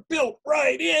sharpener built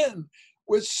right in,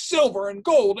 with silver and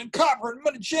gold and copper and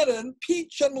magenta and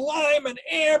peach and lime and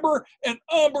amber and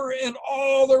umber and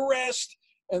all the rest.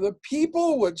 And the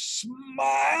people would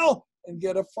smile and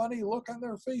get a funny look on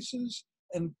their faces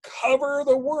and cover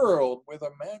the world with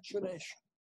imagination.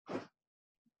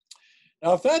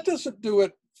 Now, if that doesn't do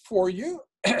it for you,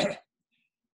 then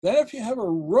if you have a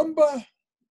Roomba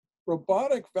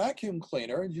robotic vacuum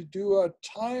cleaner and you do a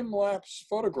time-lapse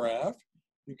photograph,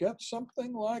 you get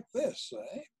something like this,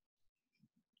 eh?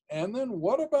 And then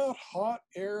what about hot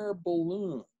air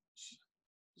balloons?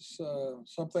 It's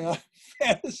something I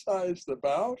fantasized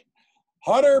about.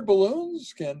 Hot air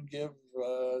balloons can give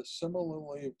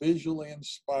similarly visually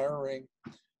inspiring,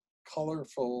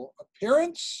 colorful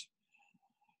appearance.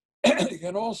 You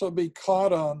can also be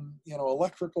caught on, you know,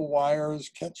 electrical wires,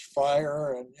 catch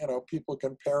fire, and, you know, people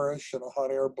can perish in a hot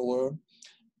air balloon.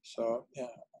 So, yeah,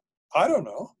 I don't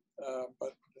know,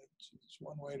 but it's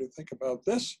one way to think about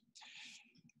this.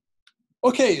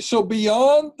 Okay, so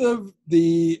beyond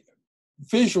the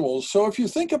visuals, so if you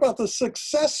think about the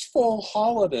successful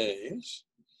holidays,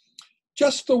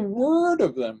 just the word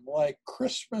of them, like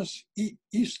Christmas,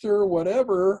 Easter,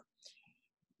 whatever,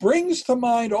 brings to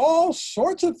mind all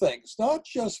sorts of things, not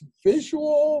just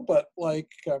visual, but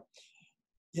like,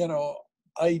 you know,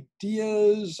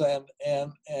 ideas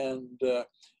and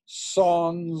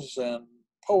songs and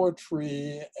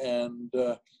poetry and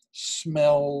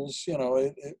smells. You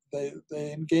know,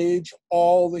 they engage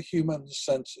all the human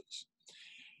senses.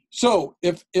 So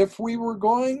if we were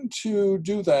going to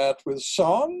do that with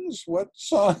songs, what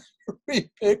song would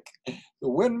we pick? The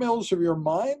Windmills of Your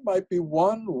Mind might be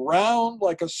one, round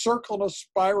like a circle and a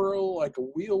spiral, like a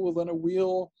wheel within a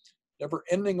wheel, never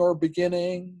ending or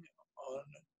beginning, on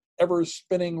ever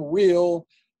spinning reel,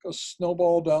 a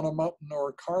snowball down a mountain, or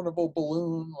a carnival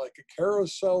balloon, like a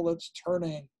carousel that's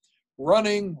turning,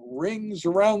 running rings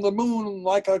around the moon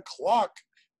like a clock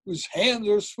whose hands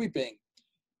are sweeping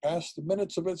past the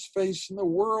minutes of its face, and the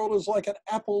world is like an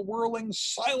apple whirling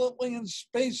silently in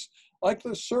space, like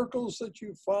the circles that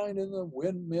you find in the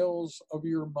windmills of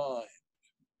your mind.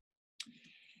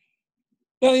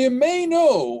 Now, you may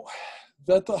know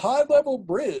that the High Level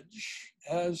Bridge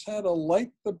has had a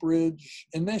Light the Bridge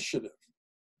initiative.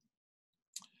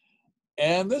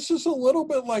 And this is a little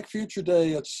bit like Future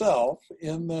Day itself,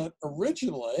 in that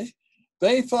originally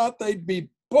they thought they'd be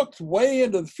booked way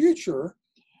into the future.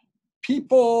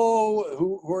 People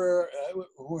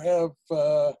who have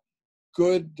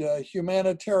good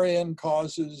humanitarian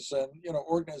causes and, you know,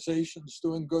 organizations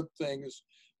doing good things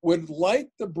would light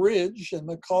the bridge in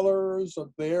the colors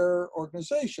of their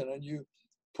organization, and you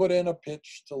put in a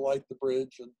pitch to light the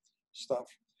bridge and stuff.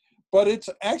 But it's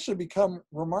actually become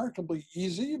remarkably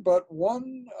easy. But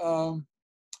one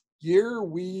year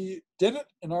we did it,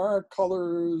 and our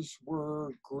colors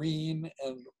were green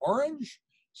and orange.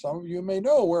 Some of you may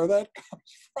know where that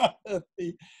comes from.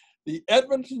 The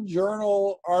Edmonton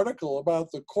Journal article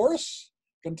about the course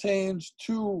contains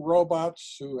 2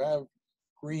 robots who have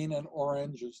green and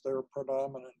orange as their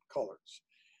predominant colors.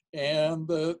 And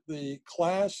the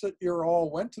class that you all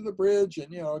went to the bridge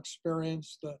and,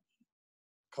 experienced the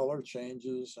color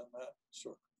changes and that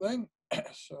sort of thing.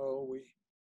 So we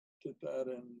did that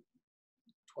in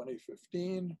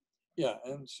 2015. Yeah,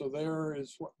 and so there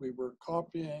is what we were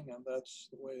copying, and that's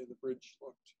the way the bridge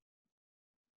looked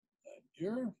that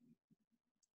year.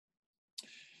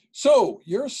 So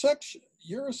your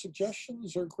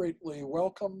suggestions are greatly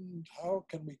welcomed. How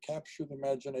can we capture the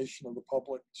imagination of the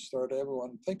public to start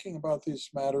everyone thinking about these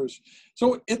matters?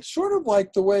 So it's sort of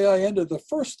like the way I ended the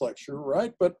first lecture,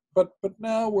 right? But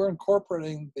now we're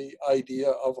incorporating the idea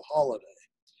of holiday.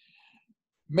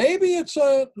 Maybe it's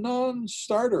a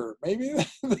non-starter. Maybe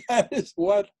that is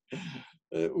what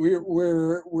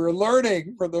we're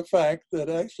learning from the fact that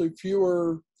actually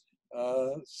fewer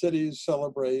cities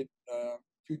celebrate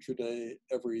Future Day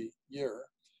every year.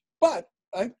 But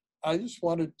I just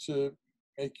wanted to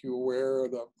make you aware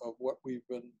of what we've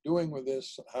been doing with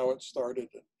this and how it started.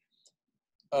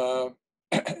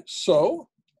 So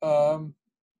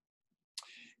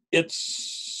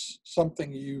it's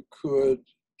something you could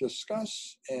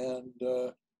discuss, and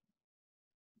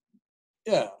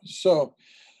yeah, so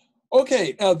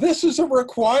okay, now this is a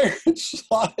required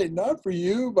slide, not for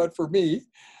you but for me,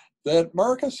 that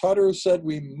Marcus Hutter said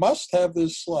we must have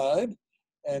this slide,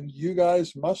 and you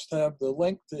guys must have the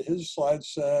link to his slide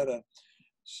set. And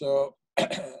so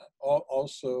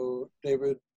also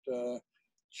David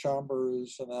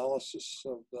Chambers' analysis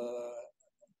of the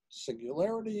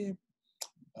singularity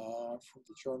from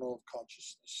the Journal of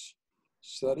Consciousness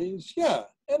Studies. Yeah,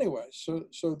 anyway, so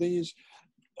these,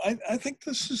 I think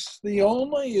this is the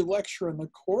only lecture in the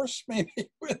course maybe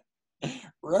with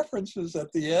references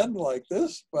at the end like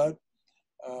this, but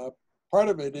part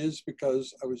of it is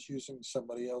because I was using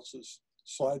somebody else's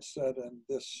slide set, and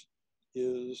this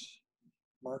is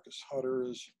Marcus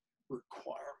Hutter's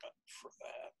requirement for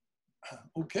that.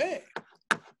 Okay,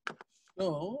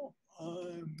 so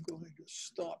I'm going to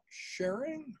stop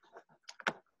sharing.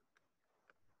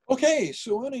 Okay,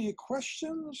 so any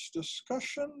questions,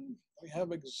 discussion? We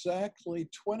have exactly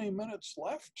 20 minutes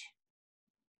left.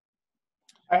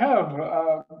 I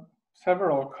have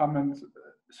several comments.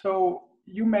 So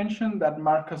you mentioned that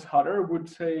Marcus Hutter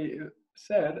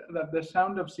said that the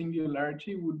sound of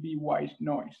singularity would be white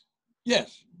noise.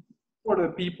 Yes. For the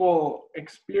people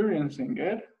experiencing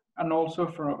it, and also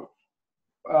for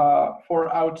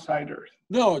outsiders.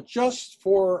 No, just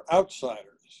for outsiders.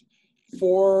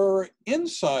 For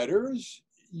insiders,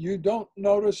 you don't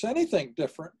notice anything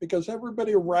different because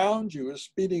everybody around you is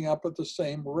speeding up at the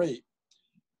same rate.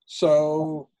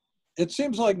 So it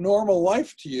seems like normal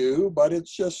life to you, but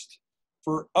it's just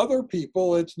for other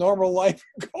people, it's normal life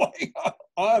going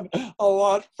on a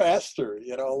lot faster,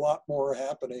 a lot more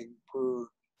happening per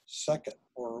second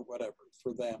or whatever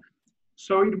for them.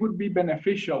 So it would be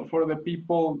beneficial for the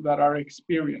people that are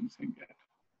experiencing it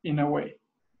in a way.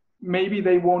 Maybe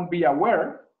they won't be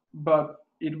aware, but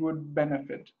it would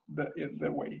benefit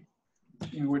the way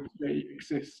in which they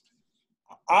exist.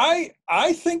 I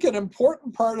think an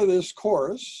important part of this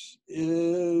course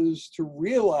is to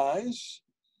realize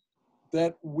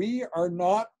that we are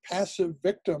not passive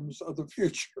victims of the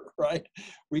future, right?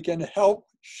 We can help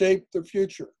shape the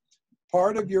future.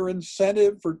 Part of your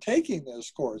incentive for taking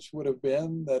this course would have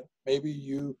been that maybe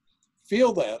you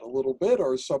feel that a little bit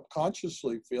or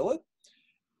subconsciously feel it.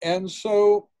 And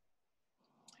so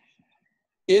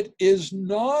it is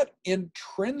not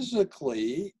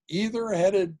intrinsically either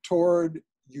headed toward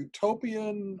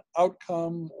utopian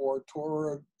outcome or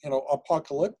toward,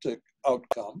 apocalyptic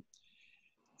outcome.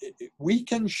 We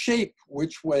can shape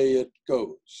which way it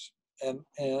goes.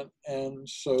 And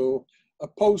so a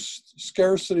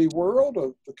post-scarcity world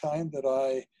of the kind that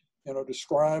I,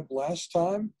 described last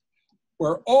time,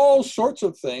 where all sorts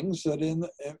of things that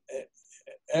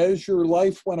as your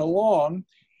life went along,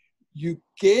 you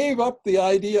gave up the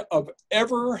idea of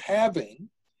ever having,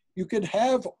 you could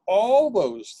have all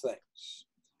those things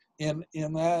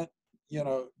in that,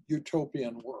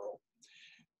 utopian world.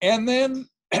 And then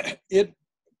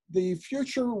the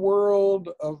future world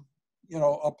of,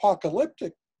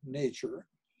 apocalyptic nature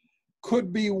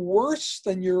could be worse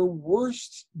than your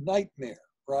worst nightmare,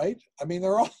 right? I mean,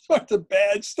 there are all sorts of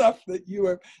bad stuff that you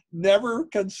have never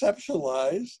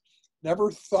conceptualized, never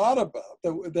thought about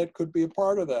that could be a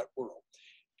part of that world.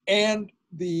 And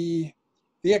the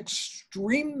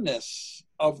extremeness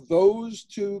of those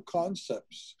two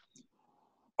concepts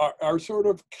are sort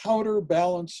of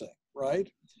counterbalancing,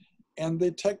 right? And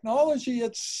the technology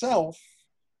itself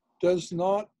does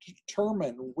not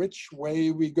determine which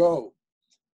way we go.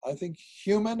 I think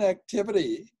human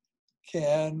activity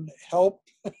can help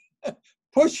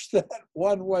push that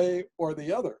one way or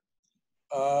the other.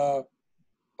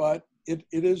 But it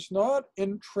is not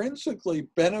intrinsically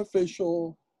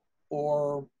beneficial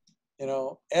or,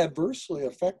 adversely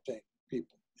affecting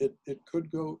people. It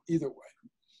could go either way.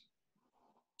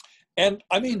 And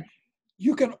I mean,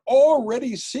 you can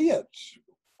already see it,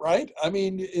 right? I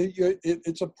mean,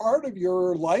 it's a part of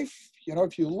your life.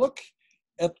 If you look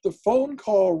at the phone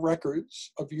call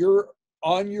records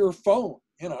on your phone,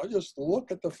 just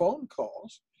look at the phone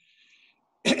calls.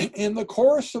 In the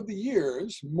course of the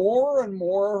years, more and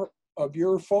more of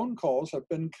your phone calls have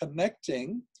been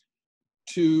connecting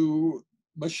to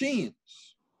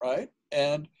machines, right?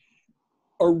 And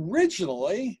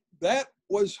originally, that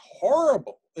was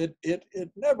horrible. It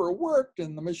never worked,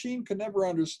 and the machine could never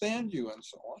understand you and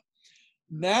so on.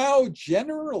 Now,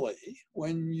 generally,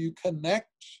 when you connect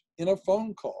in a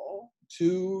phone call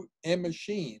to a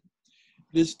machine,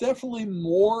 it is definitely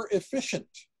more efficient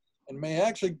and may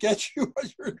actually get you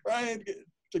what you're trying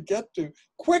to get to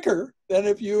quicker than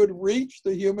if you had reached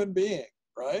the human being,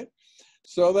 right?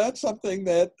 So that's something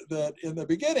that in the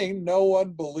beginning, no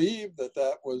one believed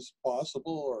that was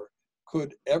possible or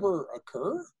could ever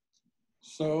occur.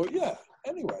 So yeah,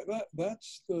 anyway,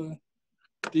 that's the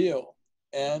deal.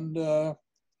 And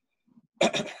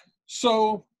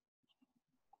so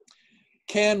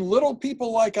can little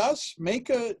people like us make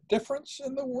a difference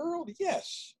in the world?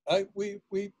 Yes, we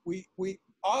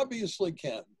obviously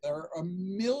can. There are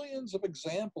millions of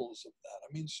examples of that.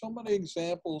 I mean, so many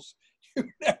examples, you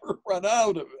never run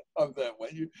out of them.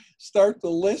 When you start to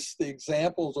list the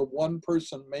examples of one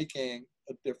person making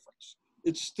a difference,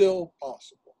 it's still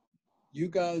possible. You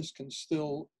guys can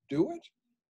still do it.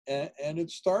 And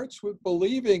it starts with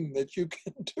believing that you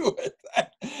can do it.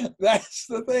 That's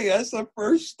the thing. That's the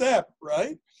first step,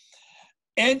 right?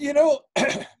 And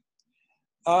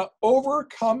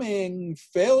overcoming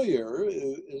failure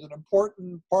is an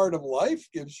important part of life.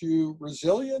 Gives you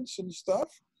resilience and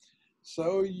stuff.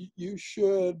 So you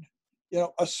should,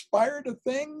 aspire to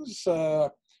things,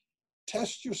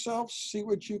 test yourself, see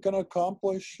what you can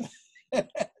accomplish.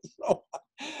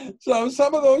 So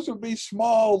some of those would be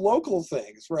small local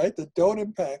things, right, that don't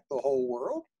impact the whole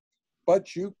world.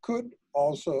 But you could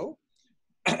also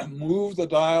move the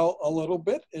dial a little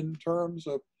bit in terms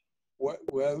of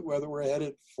whether we're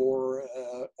headed for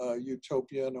a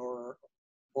utopian or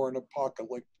an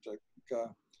apocalyptic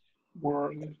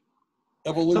world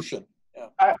evolution. So,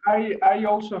 I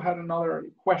also had another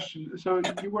question. So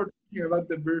you were talking about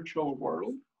the virtual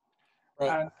world,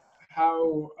 right, and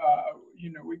how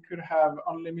we could have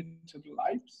unlimited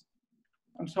lives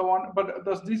and so on. But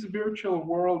does this virtual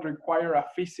world require a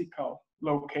physical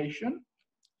location?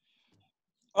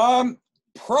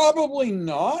 Probably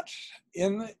not,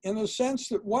 in the sense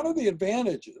that one of the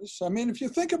advantages, I mean, if you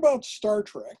think about Star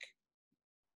Trek,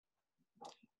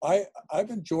 I've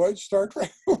enjoyed Star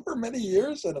Trek for many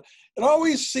years, and it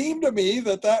always seemed to me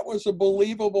that was a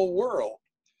believable world.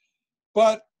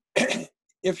 But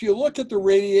if you look at the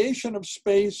radiation of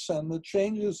space and the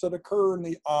changes that occur in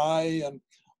the eye and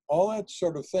all that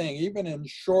sort of thing, even in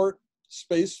short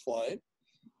space flight,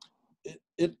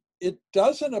 it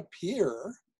doesn't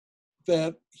appear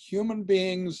that human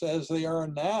beings as they are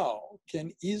now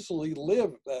can easily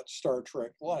live that Star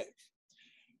Trek life.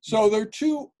 So there are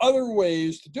two other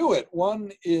ways to do it.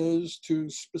 One is to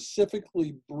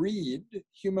specifically breed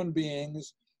human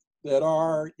beings that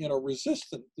are,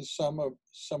 resistant to some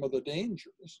of the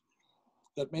dangers,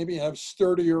 that maybe have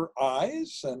sturdier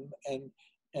eyes and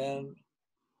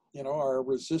are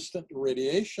resistant to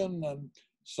radiation and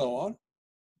so on.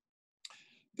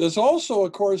 There's also,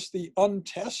 of course, the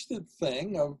untested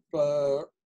thing of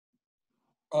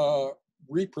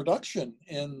reproduction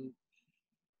in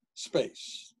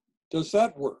space. Does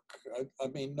that work? I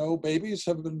mean, no babies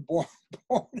have been born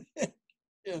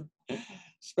in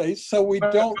space, so we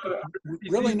don't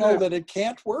really know that it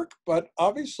can't work, but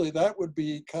obviously that would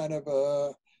be kind of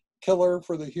a killer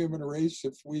for the human race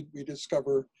if we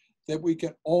discover that we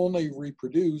can only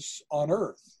reproduce on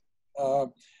Earth,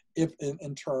 if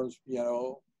in terms,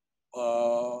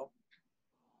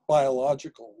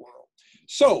 biological world.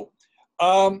 So,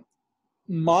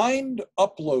 mind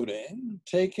uploading,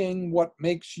 taking what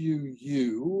makes you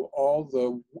you, all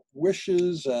the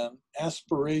wishes and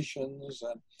aspirations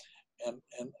and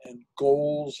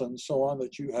goals and so on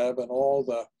that you have, and all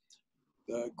the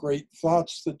great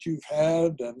thoughts that you've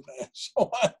had and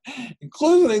so on,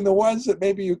 including the ones that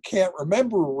maybe you can't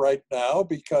remember right now,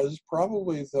 because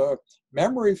probably the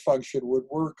memory function would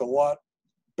work a lot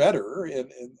better in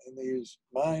these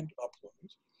mind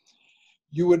uploads,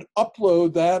 you would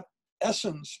upload that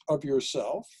essence of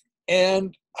yourself.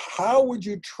 And how would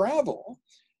you travel?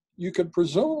 You could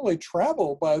presumably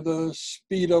travel by the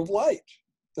speed of light,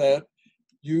 that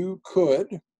you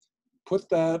could put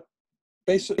that,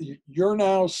 basically, you're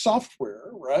now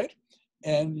software, right?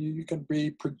 And you can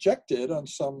be projected on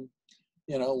some,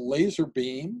 laser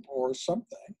beam or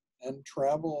something and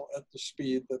travel at the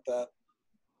speed that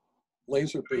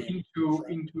laser beam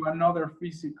into another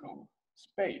physical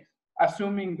space,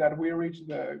 assuming that we reach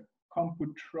the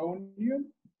computronian.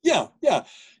 Yeah.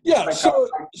 Like So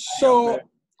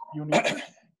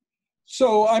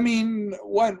so I mean,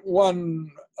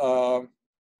 one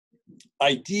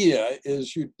idea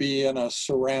is you'd be in a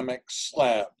ceramic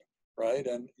slab, right?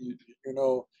 And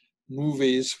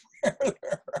movies where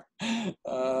there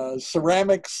are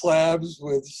ceramic slabs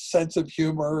with sense of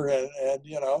humor and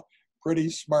pretty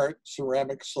smart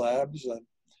ceramic slabs and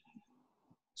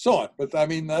so on. But I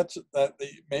mean,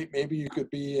 maybe you could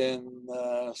be in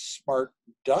smart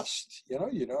dust. You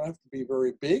don't have to be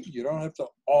very big. You don't have to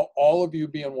all of you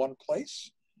be in one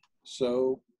place.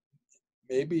 So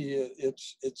maybe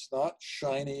it's not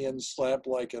shiny and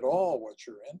slab-like at all what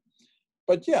you're in.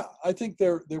 But yeah, I think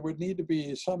there would need to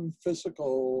be some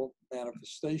physical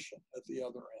manifestation at the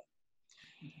other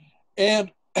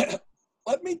end. And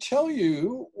let me tell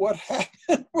you what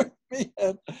happened with me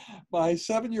and my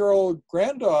 7-year-old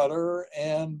granddaughter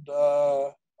and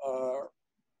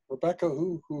Rebecca,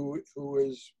 who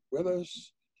is with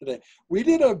us today. We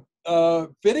did a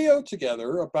video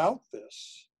together about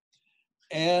this,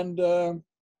 and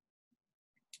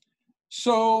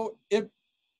so it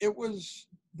was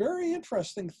very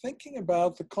interesting thinking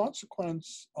about the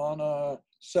consequence on a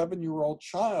 7-year-old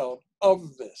child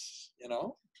of this.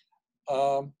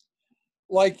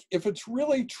 Like, if it's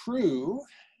really true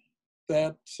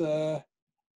that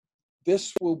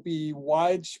this will be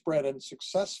widespread and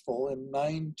successful in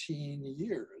 19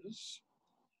 years,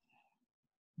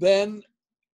 then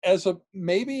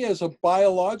maybe as a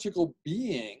biological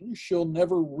being, she'll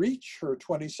never reach her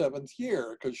 27th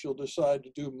year because she'll decide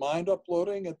to do mind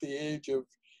uploading at the age of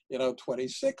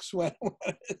 26 when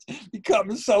it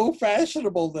becomes so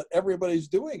fashionable that everybody's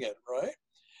doing it, right?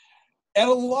 And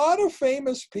a lot of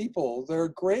famous people, their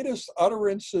greatest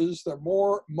utterances, their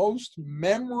most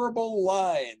memorable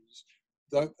lines,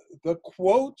 the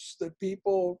quotes that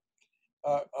people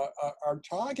are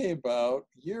talking about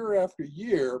year after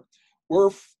year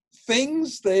were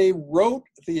things they wrote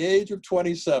at the age of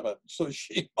 27. So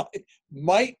she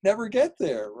might never get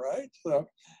there, right? So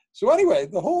anyway,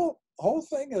 the whole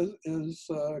thing is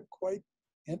quite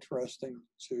interesting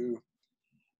to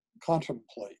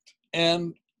contemplate.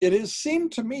 And it has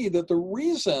seemed to me that the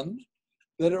reason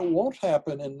that it won't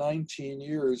happen in 19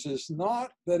 years is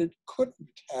not that it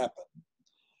couldn't happen,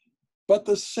 but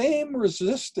the same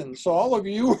resistance all of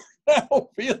you are now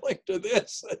feeling to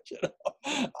this, that,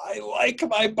 I like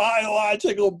my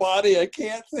biological body. I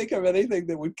can't think of anything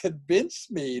that would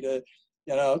convince me to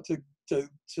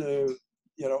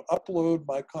upload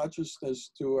my consciousness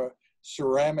to a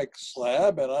ceramic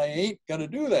slab, and I ain't gonna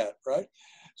do that, right?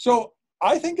 So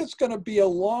I think it's going to be a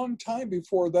long time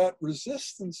before that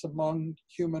resistance among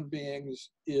human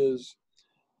beings is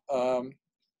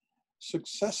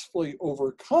successfully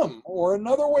overcome. Or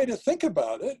another way to think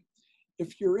about it,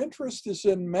 if your interest is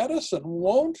in medicine,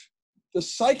 won't the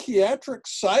psychiatric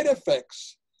side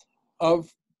effects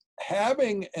of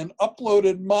having an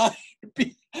uploaded mind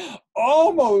be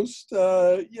almost,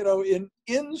 an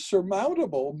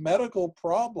insurmountable medical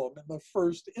problem in the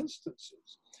first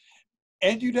instances?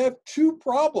 And you'd have two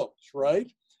problems,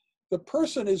 right? The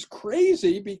person is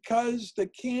crazy because they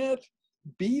can't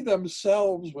be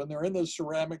themselves when they're in the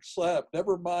ceramic slab.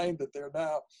 Never mind that they're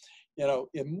now,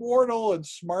 immortal and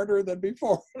smarter than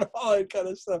before and all that kind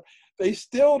of stuff. They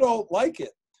still don't like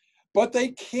it. But they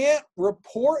can't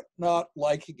report not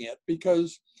liking it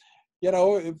because,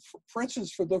 for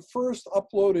instance, for the first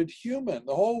uploaded human,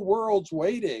 the whole world's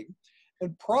waiting.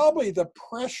 And probably the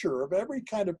pressure of every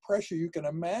kind of pressure you can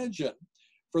imagine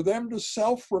for them to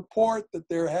self-report that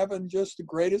they're having just the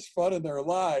greatest fun in their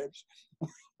lives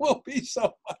will be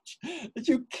so much that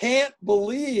you can't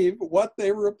believe what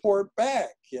they report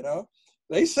back,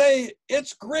 They say,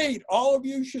 it's great, all of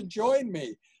you should join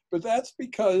me. But that's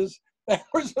because that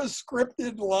was a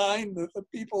scripted line that the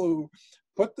people who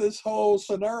put this whole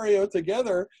scenario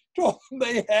together told them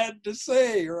they had to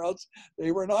say, or else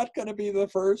they were not going to be the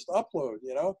first upload,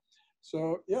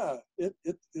 So yeah,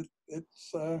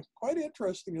 it's quite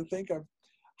interesting to think of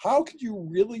how could you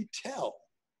really tell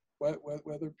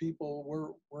whether people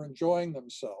were enjoying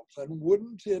themselves, and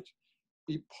wouldn't it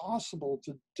be possible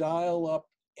to dial up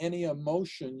any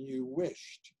emotion you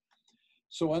wished.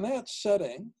 So in that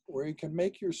setting, where you can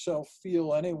make yourself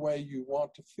feel any way you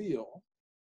want to feel,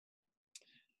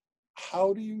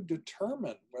 how do you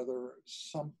determine whether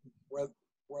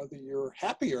you're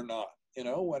happy or not,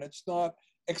 when it's not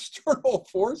external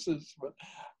forces, but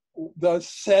the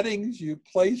settings you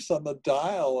place on the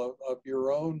dial of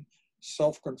your own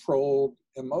self-controlled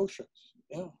emotions?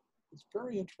 Yeah, it's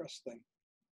very interesting.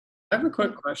 I have a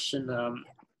quick question,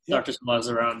 Dr. Solez,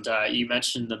 around, you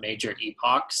mentioned the major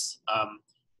epochs,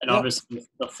 and obviously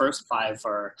the first 5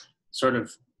 are sort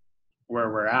of where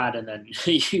we're at, and then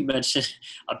you mentioned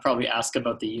I'd probably ask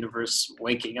about the universe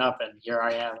waking up, and here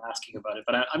I am asking about it.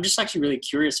 But I'm just actually really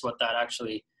curious what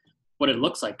it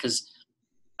looks like, because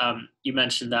you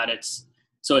mentioned that it's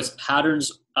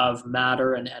patterns of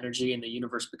matter and energy in the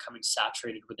universe becoming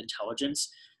saturated with intelligence.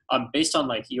 Based on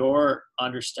like your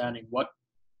understanding, what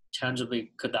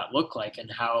tangibly could that look like, and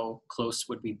how close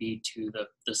would we be to the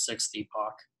 6th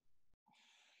epoch?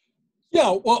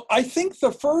 Yeah, well, I think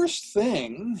the first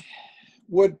thing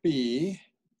would be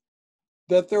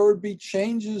that there would be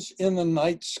changes in the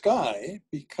night sky,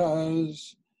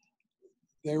 because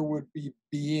there would be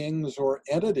beings or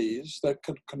entities that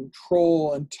could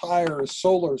control entire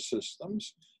solar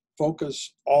systems,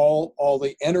 focus all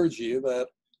the energy of that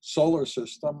solar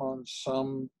system on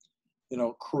some,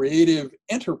 creative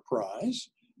enterprise,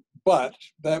 but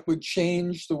that would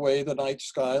change the way the night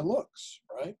sky looks,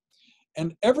 right?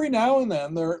 And every now and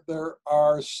then there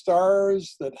are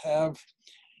stars that have,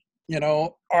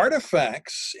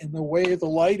 artifacts in the way the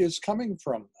light is coming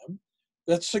from them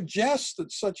that suggest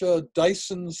that such a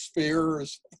Dyson sphere or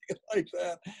something like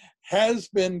that has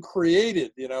been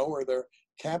created, where they're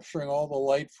capturing all the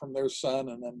light from their sun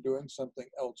and then doing something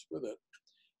else with it.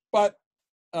 But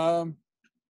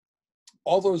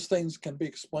all those things can be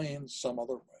explained some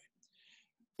other way.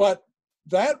 But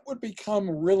that would become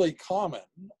really common,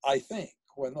 I think,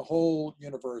 when the whole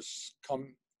universe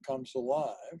comes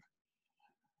alive.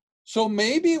 So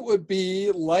maybe it would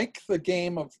be like the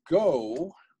game of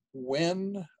Go,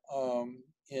 when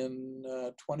in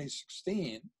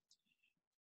 2016,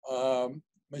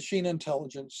 machine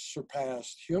intelligence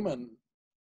surpassed human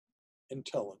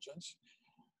intelligence.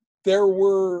 There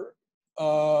were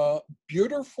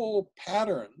beautiful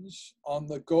patterns on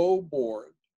the Go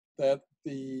board that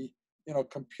the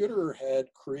computer had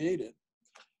created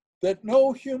that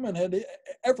no human had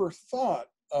ever thought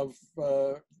of,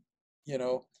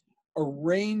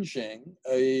 arranging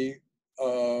a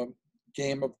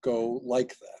game of Go like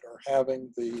that, or having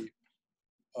the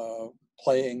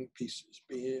playing pieces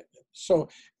be. So it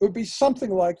would be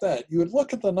something like that. You would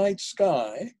look at the night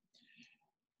sky,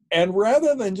 and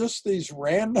rather than just these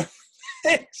random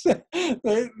things,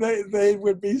 they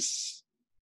would be,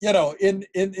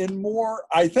 in more,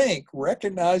 I think,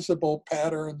 recognizable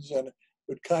patterns, and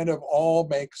would kind of all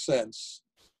make sense.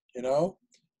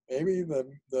 Maybe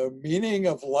the meaning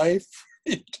of life,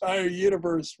 the entire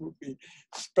universe would be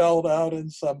spelled out in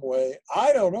some way.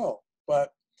 I don't know,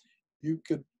 but you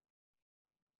could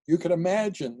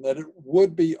imagine that it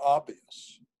would be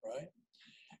obvious, right?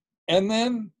 And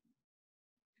then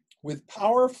with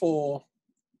powerful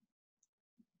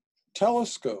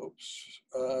telescopes,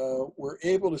 we're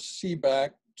able to see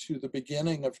back to the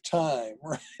beginning of time,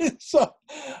 right? So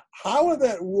how would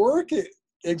that work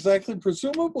exactly?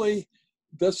 Presumably,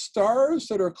 the stars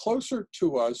that are closer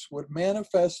to us would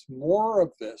manifest more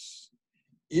of this,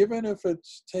 even if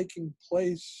it's taking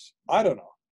place, I don't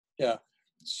know. Yeah.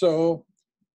 So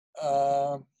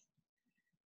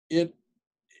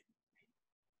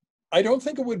I don't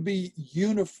think it would be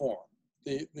uniform.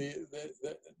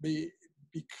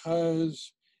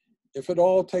 Because if it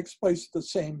all takes place at the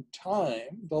same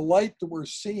time, the light that we're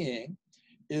seeing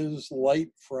is light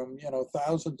from,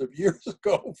 thousands of years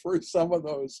ago for some of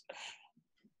those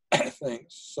things.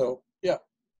 So, yeah.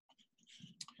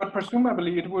 But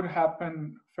presumably it would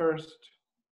happen first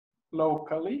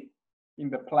locally in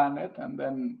the planet and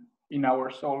then in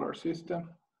our solar system,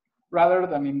 rather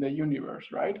than in the universe,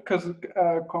 right? Because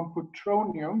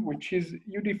computronium, which is,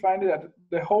 you defined it that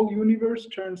the whole universe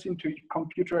turns into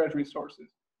computerized resources.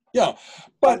 Yeah,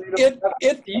 but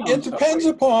it depends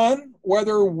upon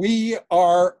whether we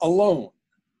are alone,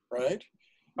 right?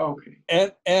 Okay.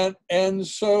 And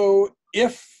so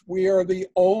if we are the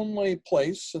only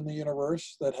place in the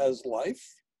universe that has life,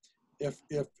 if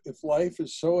life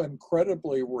is so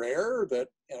incredibly rare that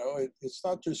it's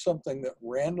not just something that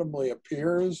randomly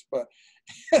appears, but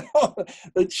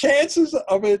the chances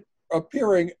of it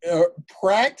appearing are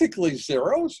practically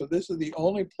zero. So this is the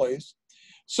only place.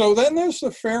 So then there's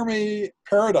the Fermi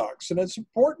paradox, and it's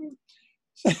important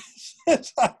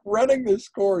since I'm running this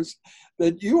course,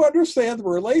 that you understand the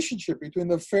relationship between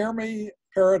the Fermi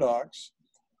paradox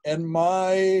and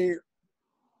my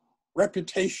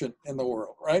reputation in the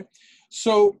world, right?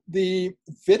 So the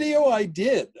video I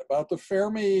did about the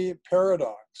Fermi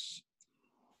paradox,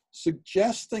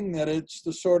 suggesting that it's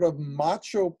the sort of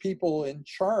macho people in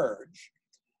charge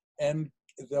and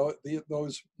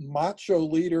those macho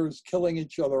leaders killing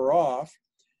each other off,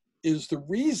 is the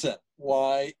reason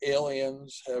why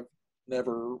aliens have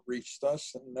never reached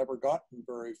us and never gotten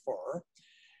very far.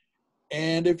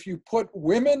 And if you put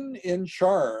women in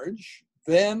charge,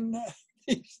 then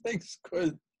these things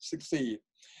could succeed.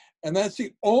 And that's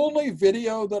the only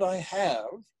video that I have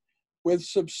with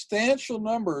substantial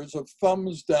numbers of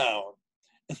thumbs down.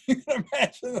 And you can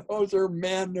imagine those are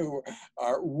men who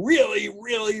are really,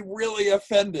 really, really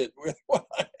offended with what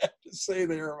I have to say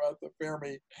there about the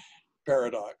Fermi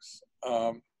paradox.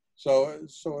 So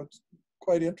it's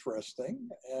quite interesting.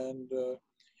 And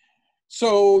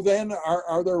so then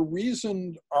are there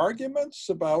reasoned arguments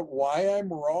about why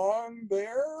I'm wrong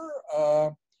there?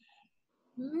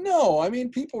 No, I mean,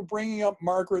 people bringing up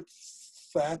Margaret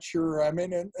Thatcher, I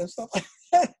mean, and stuff like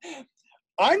that.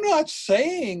 I'm not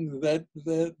saying that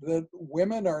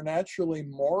women are naturally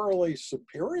morally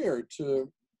superior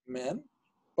to men,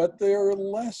 but they're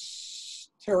less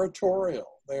territorial.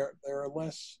 They're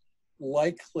less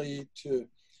likely to,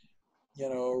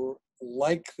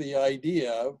 like the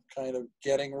idea of kind of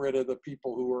getting rid of the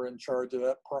people who are in charge of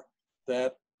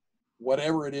that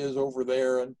whatever it is over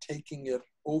there and taking it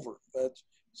over. That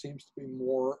seems to be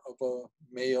more of a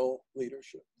male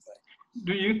leadership thing.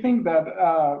 Do you think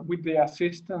that with the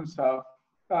assistance of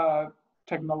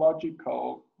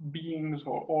technological beings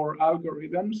or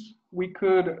algorithms, we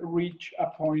could reach a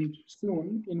point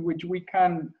soon in which we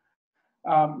can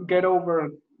get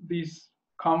over these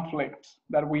conflicts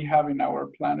that we have in our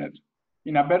planet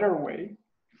in a better way,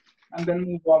 and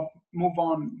then move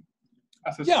on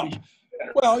as a species?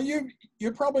 Well,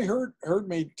 you probably heard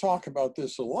me talk about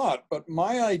this a lot, but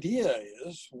my idea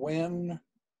is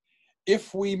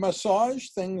if we massage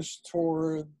things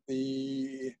toward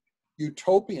the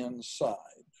utopian side,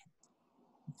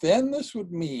 then this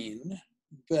would mean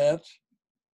that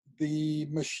the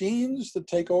machines that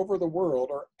take over the world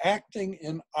are acting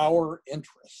in our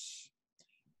interests.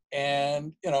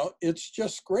 And, it's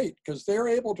just great because they're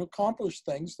able to accomplish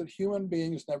things that human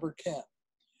beings never can.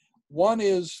 One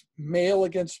is male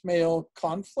against male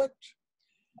conflict,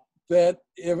 that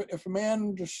if a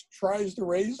man just tries to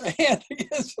raise a hand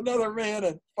against another man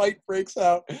and fight breaks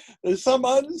out, there's some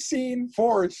unseen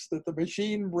force that the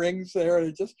machine brings there, and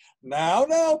it just, now,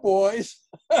 boys,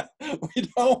 we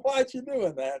don't want you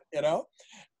doing that,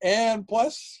 And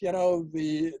plus,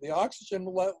 the oxygen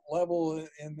level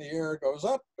in the air goes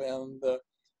up and the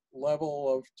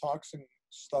level of toxic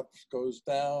stuff goes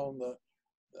down, the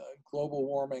global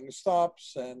warming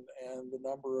stops, and the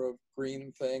number of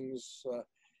green things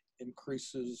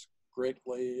increases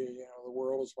greatly. The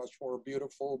world is much more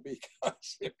beautiful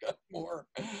because you've got more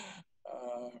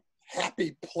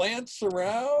happy plants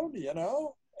around,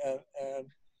 and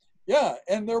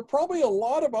and there are probably a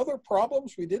lot of other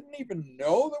problems we didn't even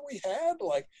know that we had,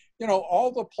 like,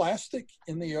 all the plastic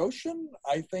in the ocean.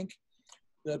 I think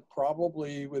that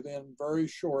probably within very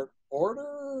short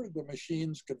order, the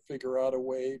machines could figure out a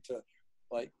way to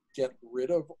get rid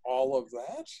of all of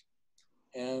that.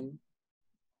 And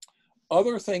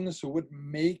other things that would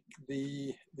make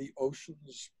the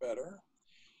oceans better.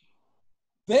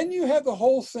 Then you have the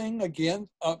whole thing again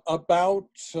about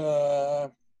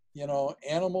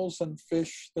animals and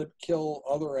fish that kill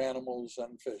other animals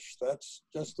and fish. That's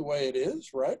just the way it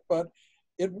is, right? But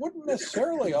it wouldn't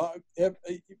necessarily, if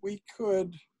we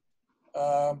could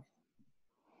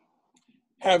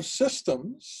have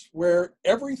systems where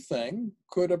everything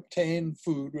could obtain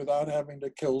food without having to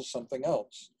kill something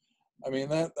else. I mean,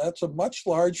 that's a much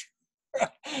larger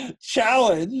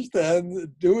challenge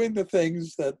than doing the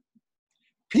things that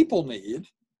people need,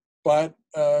 but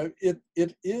it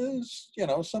is,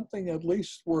 something at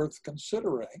least worth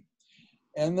considering.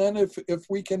 And then if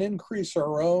we can increase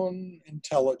our own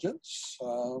intelligence,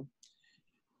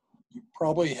 you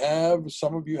probably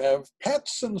some of you have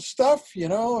pets and stuff,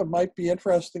 it might be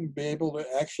interesting to be able to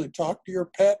actually talk to your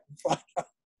pet and find out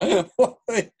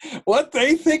what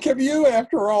they think of you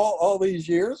after all these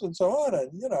years and so on.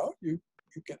 And, you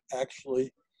can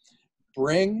actually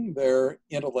bring their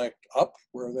intellect up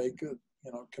where they could,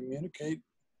 communicate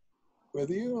with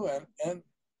you. And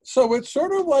so it's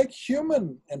sort of like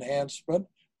human enhancement.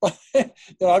 But,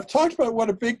 I've talked about what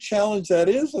a big challenge that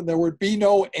is, and there would be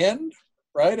no end,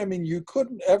 right? I mean, you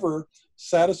couldn't ever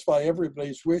satisfy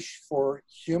everybody's wish for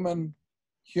human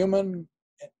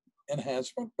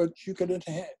enhancement, but you could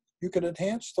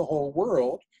enhance the whole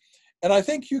world. And I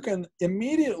think you can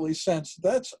immediately sense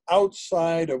that's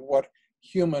outside of what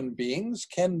human beings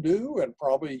can do, and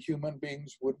probably human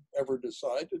beings wouldn't ever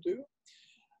decide to do.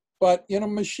 But, you know,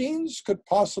 machines could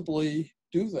possibly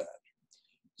do that,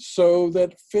 so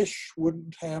that fish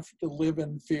wouldn't have to live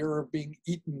in fear of being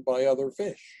eaten by other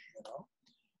fish, you know.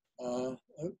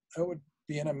 That would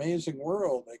be an amazing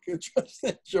world. They could just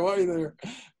enjoy their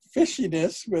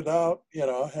fishiness without, you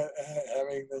know,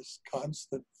 having this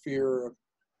constant fear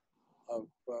of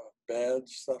bad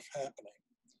stuff happening.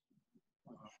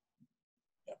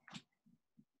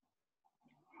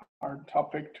 Hard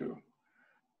topic to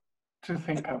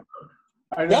think about.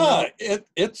 I don't know.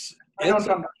 I don't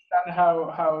understand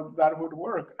how that would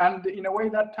work. And in a way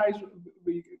that ties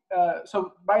with,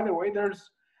 so by the way,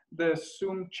 there's the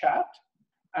Zoom chat,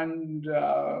 and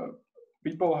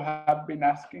people have been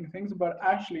asking things, but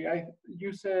actually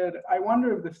you said, I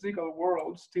wonder if the physical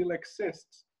world still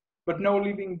exists, but no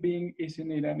living being is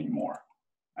in it anymore.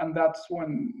 And that's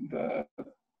when the...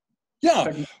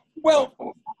 Yeah, well,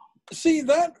 see,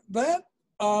 that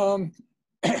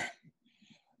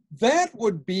that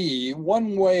would be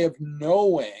one way of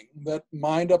knowing that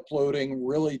mind uploading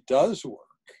really does work.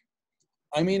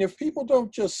 I mean, if people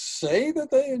don't just say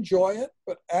that they enjoy it,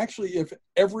 but actually if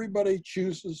everybody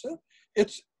chooses it,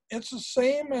 it's the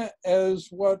same as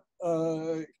what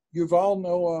Yuval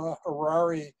Noah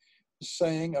Harari is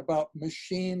saying about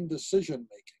machine decision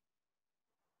making.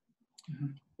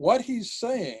 Mm-hmm. What he's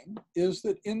saying is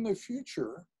that in the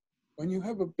future, when you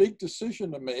have a big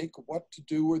decision to make, what to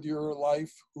do with your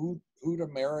life, who to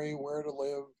marry, where to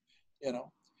live, you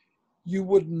know, you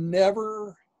would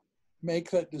never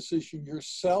make that decision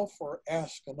yourself or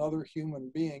ask another human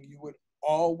being. You would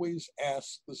always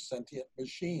ask the sentient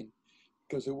machine,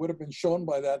 because it would have been shown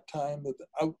by that time that the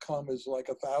outcome is like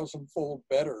 1,000-fold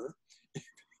better if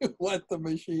you let the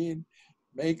machine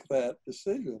make that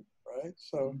decision, right?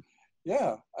 So,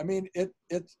 yeah, I mean,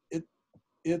 it's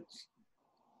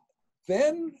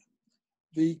then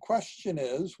the question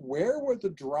is, where would the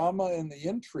drama and the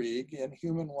intrigue in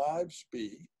human lives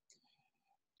be?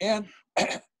 And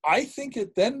I think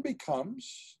it then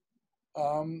becomes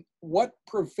what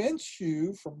prevents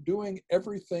you from doing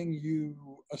everything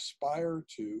you aspire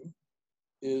to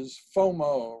is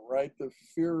FOMO, right? The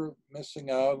fear of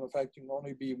missing out, and the fact you can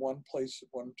only be one place at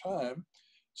one time.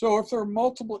 So if there are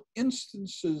multiple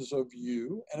instances of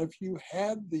you, and if you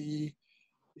had the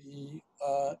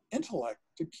intellect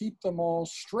to keep them all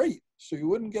straight so you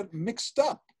wouldn't get mixed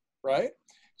up, right?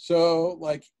 So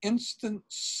like instance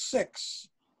 6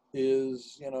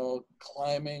 is, you know,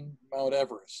 climbing Mount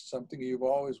Everest, something you've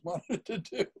always wanted to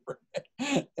do,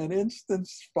 right? And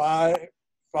instance 5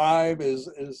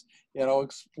 is, you know,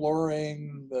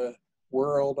 exploring the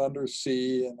world under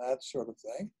sea and that sort of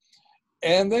thing.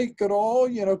 And they could all,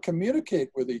 you know, communicate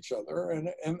with each other,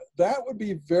 and that would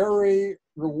be very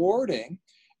rewarding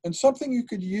and something you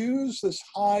could use this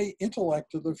high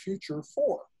intellect of the future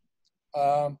for.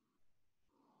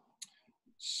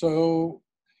 So,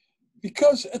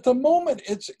 because at the moment,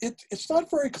 it's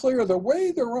not very clear the way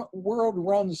the world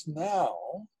runs now.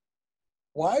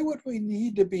 Why would we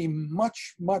need to be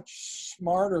much, much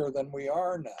smarter than we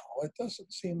are now? It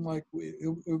doesn't seem like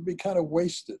it would be kind of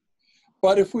wasted.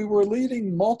 But if we were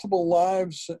leading multiple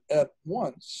lives at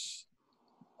once,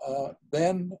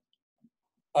 then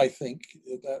I think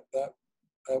that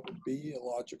would be a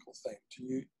logical thing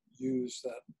to use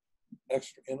that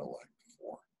extra intellect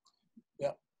for.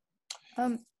 Yeah.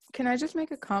 Can I just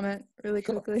make a comment really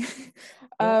Sure. quickly?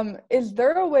 Is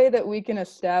there a way that we can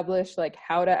establish like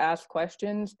how to ask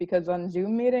questions? Because on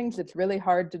Zoom meetings, it's really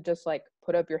hard to just like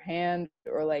put up your hand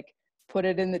or like put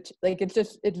it in the, like,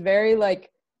 it's very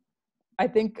like, I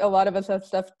think a lot of us have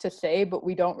stuff to say, but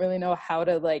we don't really know how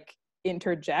to like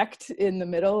interject in the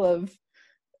middle of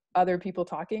other people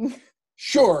talking.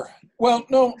 Sure. Well,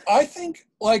 no, I think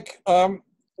like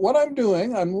what I'm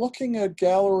doing, I'm looking at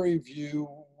gallery view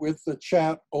with the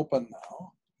chat open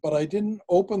now, but I didn't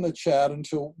open the chat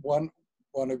until one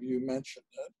of you mentioned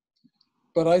it.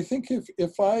 But I think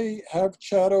if I have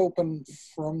chat open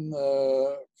from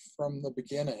the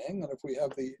beginning, and if we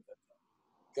have the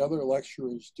other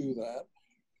lecturers do that,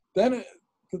 then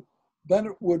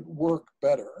it would work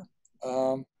better.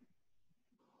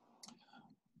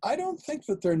 I don't think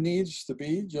that there needs to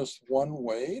be just one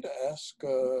way to ask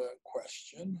a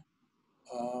question.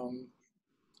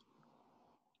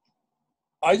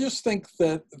 I just think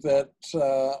that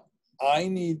I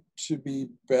need to be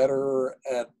better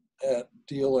at at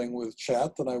dealing with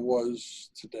chat than I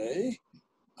was today.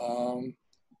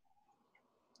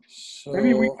 So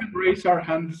Maybe we can raise our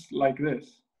hands like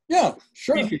this. yeah,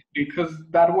 sure. Easy, because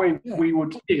that way Yeah. we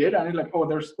would see it and it's like, oh,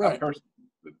 there's Right. a person.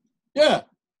 Yeah,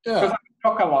 Because yeah, I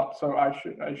talk a lot, so I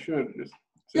should just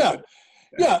say yeah, it.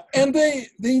 yeah. And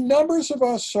the numbers of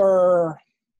us are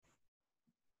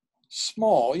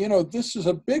small. You know, this is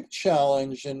a big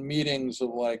challenge in meetings of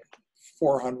like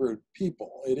 400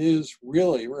 people. It is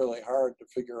really, really hard to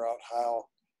figure out how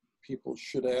people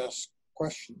should ask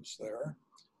questions there.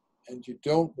 And you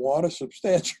don't want a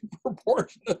substantial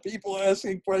proportion of people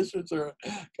asking questions, or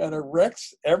kind of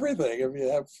wrecks everything if you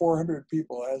have 400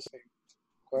 people asking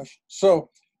questions.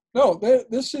 So no,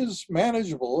 this is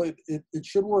manageable. It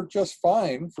should work just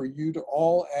fine for you to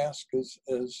all ask as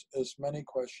many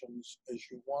questions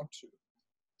as you want to.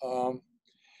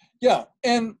 Yeah,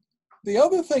 and the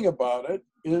other thing about it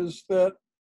is that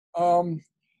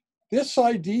this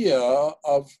idea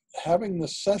of having the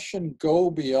session go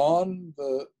beyond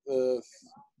the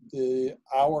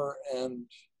hour and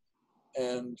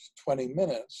 20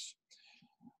 minutes,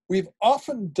 we've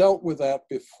often dealt with that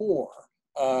before.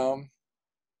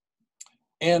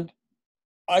 And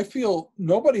I feel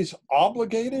nobody's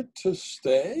obligated to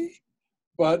stay,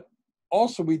 but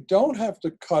also we don't have to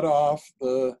cut off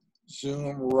the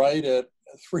Zoom right at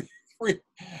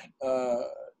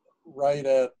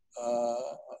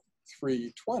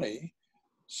 3:20.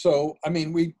 So, I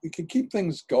mean, we can keep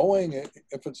things going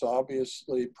if it's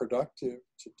obviously productive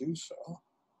to do so.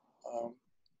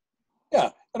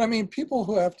 Yeah, and I mean, people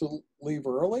who have to leave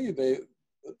early, they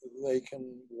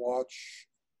can watch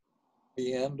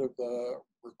the end of the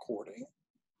recording.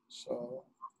 So,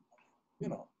 you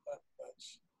know,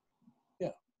 that's,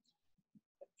 yeah.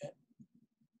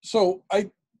 So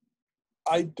I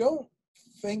don't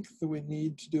think that we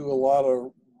need to do a lot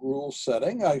of rule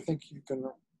setting. I think you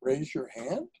can raise your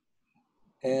hand,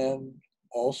 and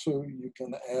also you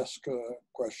can ask a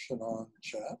question on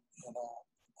chat, and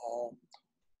I'll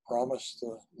promise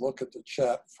to look at the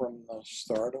chat from the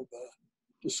start of the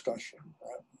discussion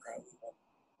rather than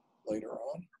later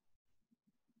on.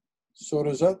 So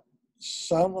does that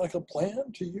sound like a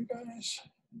plan to you guys?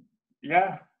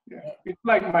 Yeah. It's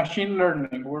like machine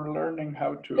learning. We're learning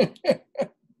how to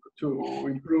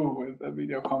improve with the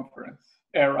video conference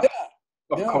era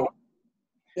of code.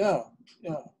 Yeah.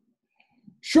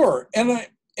 Sure, and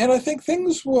I think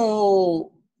things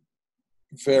will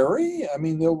vary. I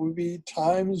mean, there will be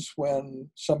times when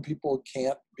some people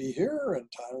can't be here,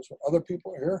 and times when other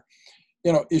people are here.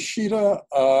 You know,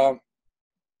 Ishita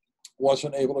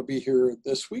wasn't able to be here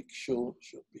this week. She'll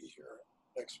be here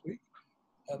next week,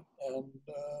 and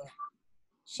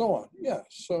so on. Yeah,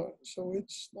 so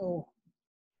it's no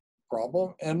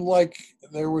problem. And like,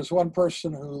 there was one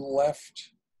person who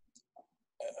left.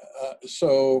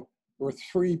 So there were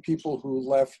 3 people who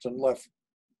left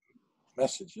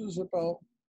messages about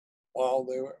why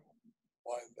they were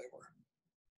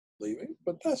leaving,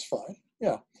 but that's fine.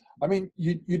 Yeah, I mean,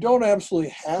 you don't absolutely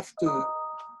have to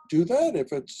do that.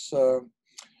 If it's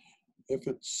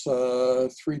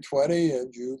 3:20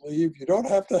 and you leave, you don't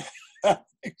have to have an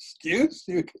excuse.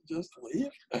 You can just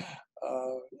leave.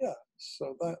 Yeah,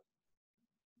 so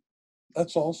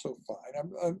that's also fine.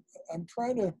 I'm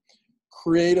trying to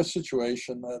create a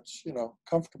situation that's, you know,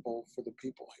 comfortable for the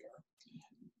people here.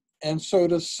 And so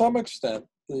to some extent,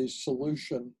 the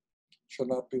solution should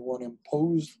not be one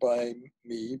imposed by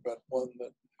me, but one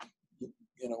that,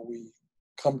 you know, we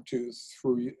come to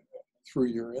through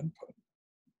your input.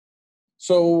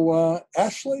 So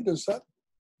Ashley, does that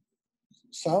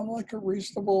sound like a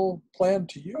reasonable plan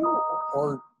to you,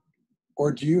 or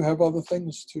do you have other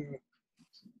things to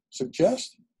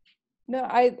suggest? No,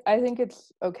 I think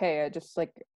it's okay. I just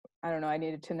I don't know, I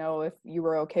needed to know if you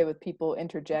were okay with people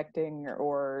interjecting,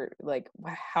 or like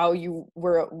how you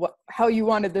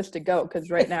wanted this to go,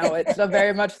 because right now it's a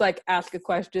very much like ask a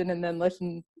question and then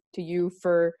listen to you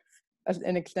for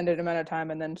an extended amount of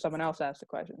time, and then someone else asks a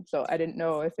question. So I didn't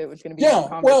know if it was going to be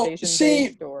conversation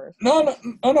based or no.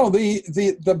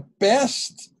 The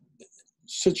best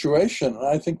situation, and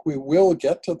I think we will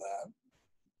get to that,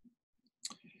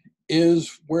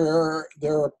 is where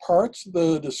there are parts of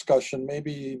the discussion,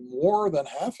 maybe more than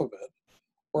half of it,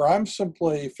 where I'm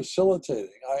simply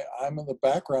facilitating. I'm in the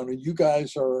background and you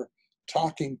guys are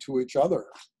talking to each other.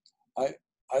 I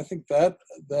think that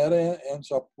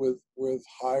ends up with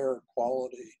higher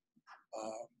quality,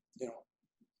 you know,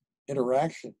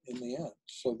 interaction in the end.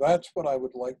 So that's what I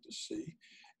would like to see.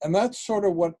 And that's sort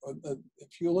of what,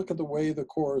 if you look at the way the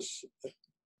course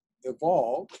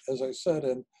evolved, as I said,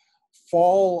 in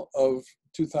fall of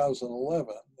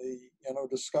 2011,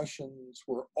 discussions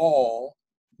were all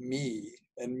me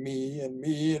and me and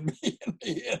me and me and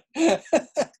me.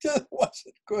 It just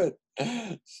wasn't good.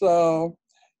 So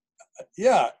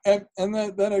yeah, and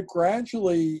then it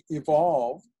gradually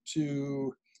evolved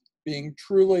to being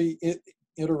truly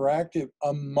interactive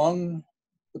among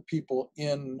the people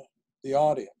in the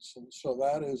audience. And so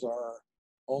that is our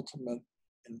ultimate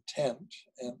intent,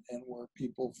 and where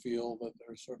people feel that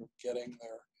they're sort of getting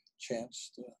their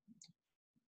chance to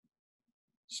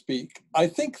speak. I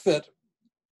think that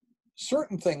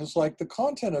certain things, like the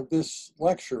content of this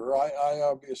lecture, I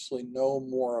obviously know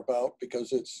more about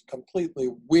because it's completely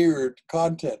weird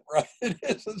content, right? It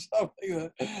isn't something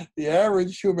that the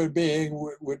average human being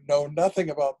would know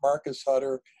nothing about Marcus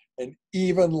Hutter, and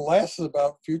even less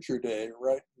about Future Day,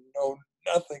 right? Know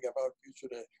nothing about Future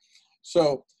Day.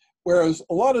 So, whereas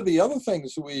a lot of the other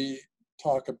things we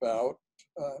talk about,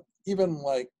 even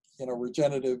like,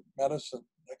 regenerative medicine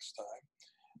next time,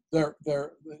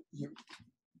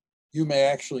 you may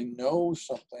actually know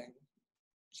something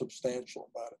substantial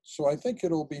about it. So I think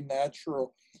it'll be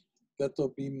natural that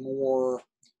there'll be more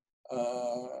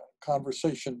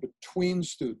conversation between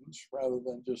students rather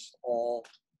than just all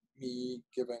me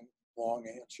giving long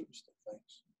answers to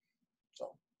things.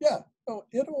 So yeah, no,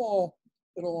 it'll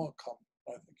all come.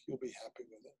 I think you'll be happy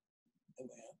with it in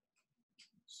the end.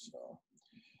 So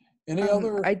any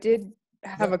other? I did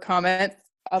have a comment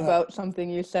about something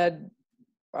you said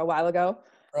a while ago.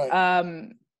 Right.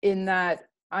 In that,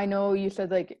 I know you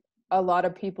said like a lot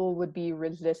of people would be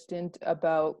resistant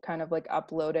about kind of like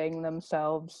uploading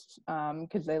themselves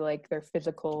because they like their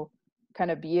physical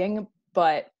kind of being,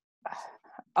 but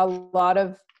a lot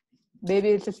of, maybe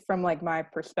it's just from like my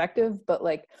perspective, but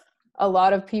like a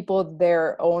lot of people,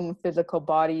 their own physical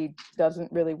body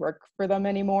doesn't really work for them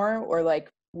anymore, or like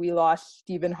we lost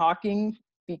Stephen Hawking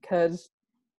because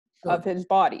of his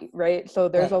body, right? So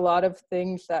there's a lot of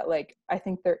things that like, I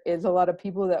think there is a lot of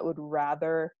people that would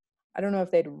rather, I don't know if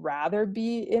they'd rather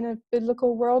be in a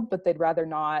physical world, but they'd rather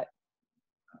not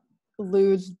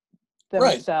lose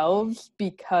themselves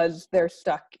because they're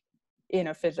stuck in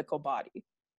a physical body.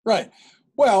 Right.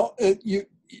 Well,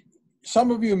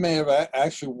 some of you may have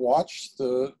actually watched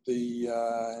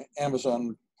the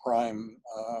Amazon Prime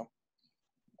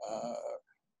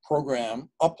program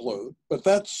Upload, but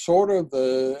that's sort of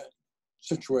the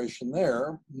situation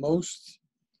there. Most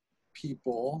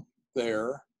people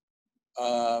there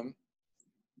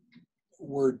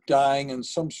were dying in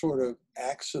some sort of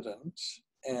accident,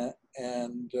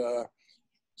 and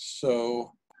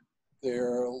so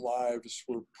their lives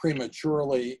were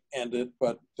prematurely ended,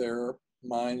 but their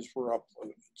minds were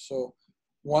uploaded. So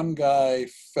one guy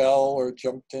fell or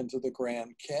jumped into the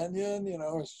Grand Canyon,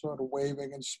 sort of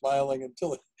waving and smiling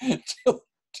until he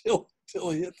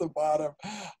hit the bottom.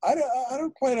 I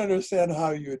don't quite understand how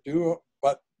you do it,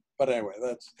 but anyway,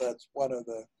 that's one of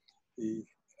the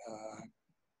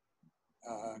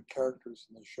characters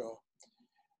in the show.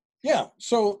 Yeah.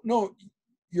 So no,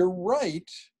 you're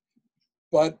right,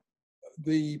 but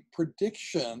the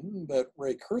prediction that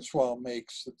Ray Kurzweil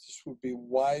makes that this would be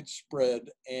widespread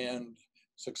and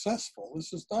successful.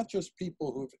 This is not just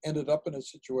people who've ended up in a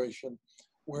situation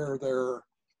where their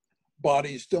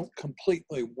bodies don't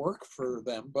completely work for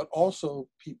them, but also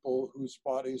people whose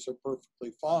bodies are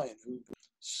perfectly fine, who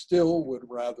still would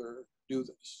rather do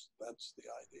this. That's the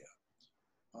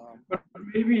idea. But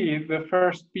maybe the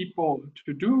first people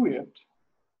to do it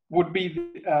would be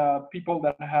people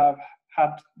that have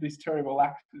had these terrible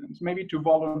accidents, maybe to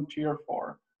volunteer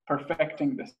for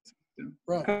perfecting the system.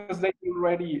 Right. Because they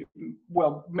already,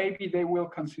 well, maybe they will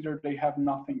consider they have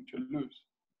nothing to lose.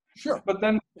 Sure. But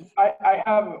then I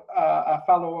have a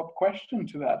follow-up question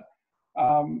to that.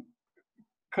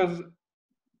 Because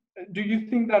do you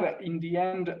think that in the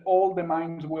end, all the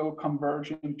minds will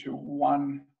converge into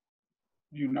one,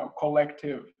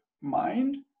 collective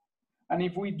mind? And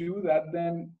if we do that,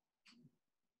 then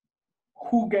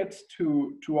who gets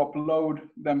to upload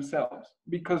themselves?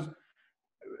 Because,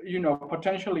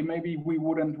 potentially maybe we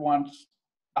wouldn't want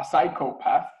a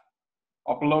psychopath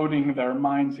uploading their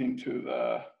minds into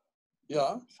the...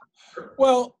 Yeah.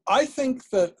 Well, I think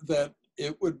that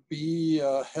it would be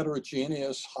a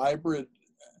heterogeneous hybrid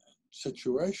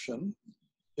situation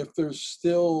if there's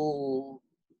still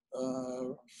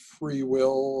free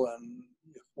will, and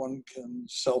if one can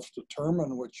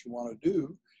self-determine what you want to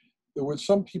do. There were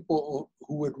some people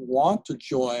who would want to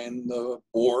join the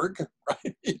Borg,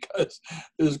 right? Because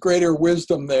there's greater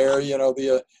wisdom there,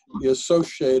 the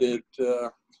associated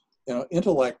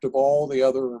intellect of all the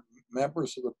other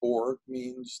members of the Borg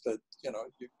means that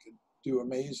you can do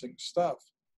amazing stuff.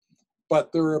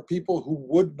 But there are people who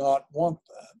would not want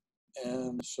that.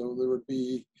 And so there would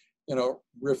be, you know,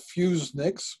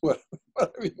 refuseniks,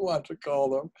 whatever you want to call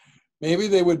them. Maybe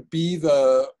they would be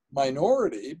the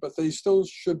minority, but they still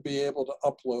should be able to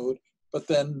upload, but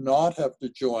then not have to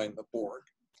join the board.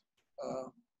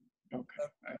 Okay.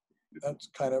 That's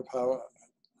kind of how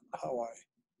I.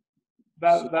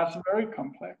 That's very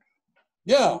complex.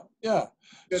 Yeah, yeah.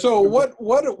 So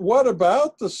what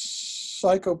about the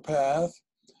psychopath?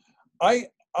 I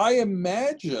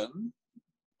imagine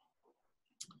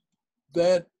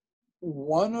that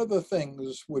one of the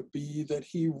things would be that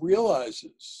he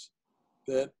realizes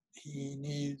that he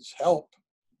needs help,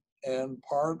 and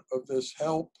part of this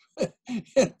help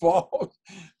involves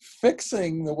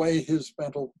fixing the way his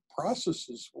mental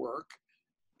processes work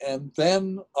and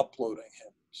then uploading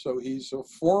him. So he's a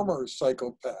former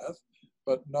psychopath,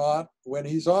 but not when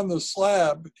he's on the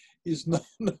slab, he's no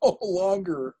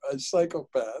longer a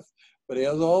psychopath, but he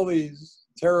has all these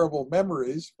terrible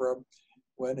memories from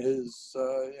when his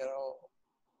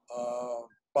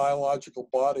biological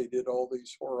body did all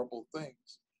these horrible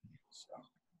things. So,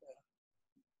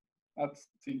 that's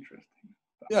interesting.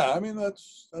 yeah, I mean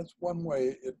that's one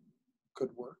way it could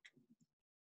work.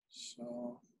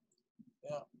 So,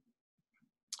 yeah.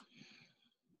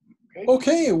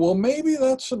 Okay, well maybe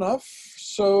that's enough.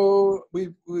 So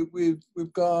we've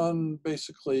gone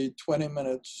basically 20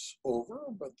 minutes over,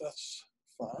 but that's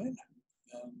fine.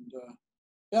 And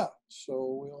yeah,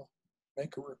 so we'll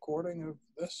make a recording of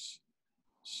this.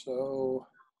 So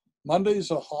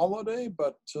Monday's a holiday,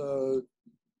 but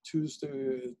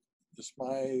Tuesday is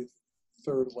my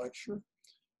third lecture.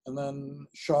 And then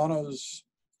Shauna's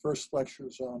first lecture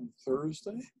is on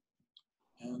Thursday.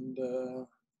 And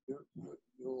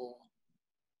you'll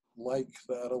like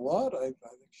that a lot. I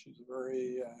think she's a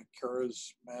very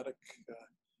charismatic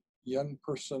young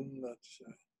person that,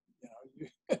 you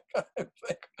kind of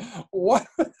think, what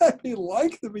would that be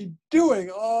like to be doing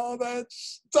all that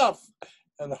stuff?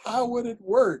 And how would it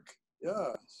work?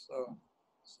 Yeah, so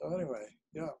anyway,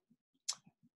 yeah.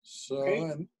 So, okay.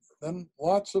 And then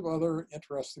lots of other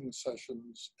interesting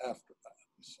sessions after that.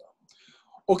 So,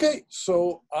 okay,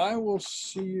 so I will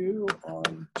see you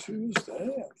on Tuesday,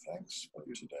 and thanks for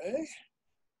today.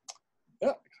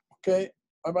 Yeah, okay,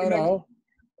 bye-bye now. All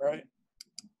right.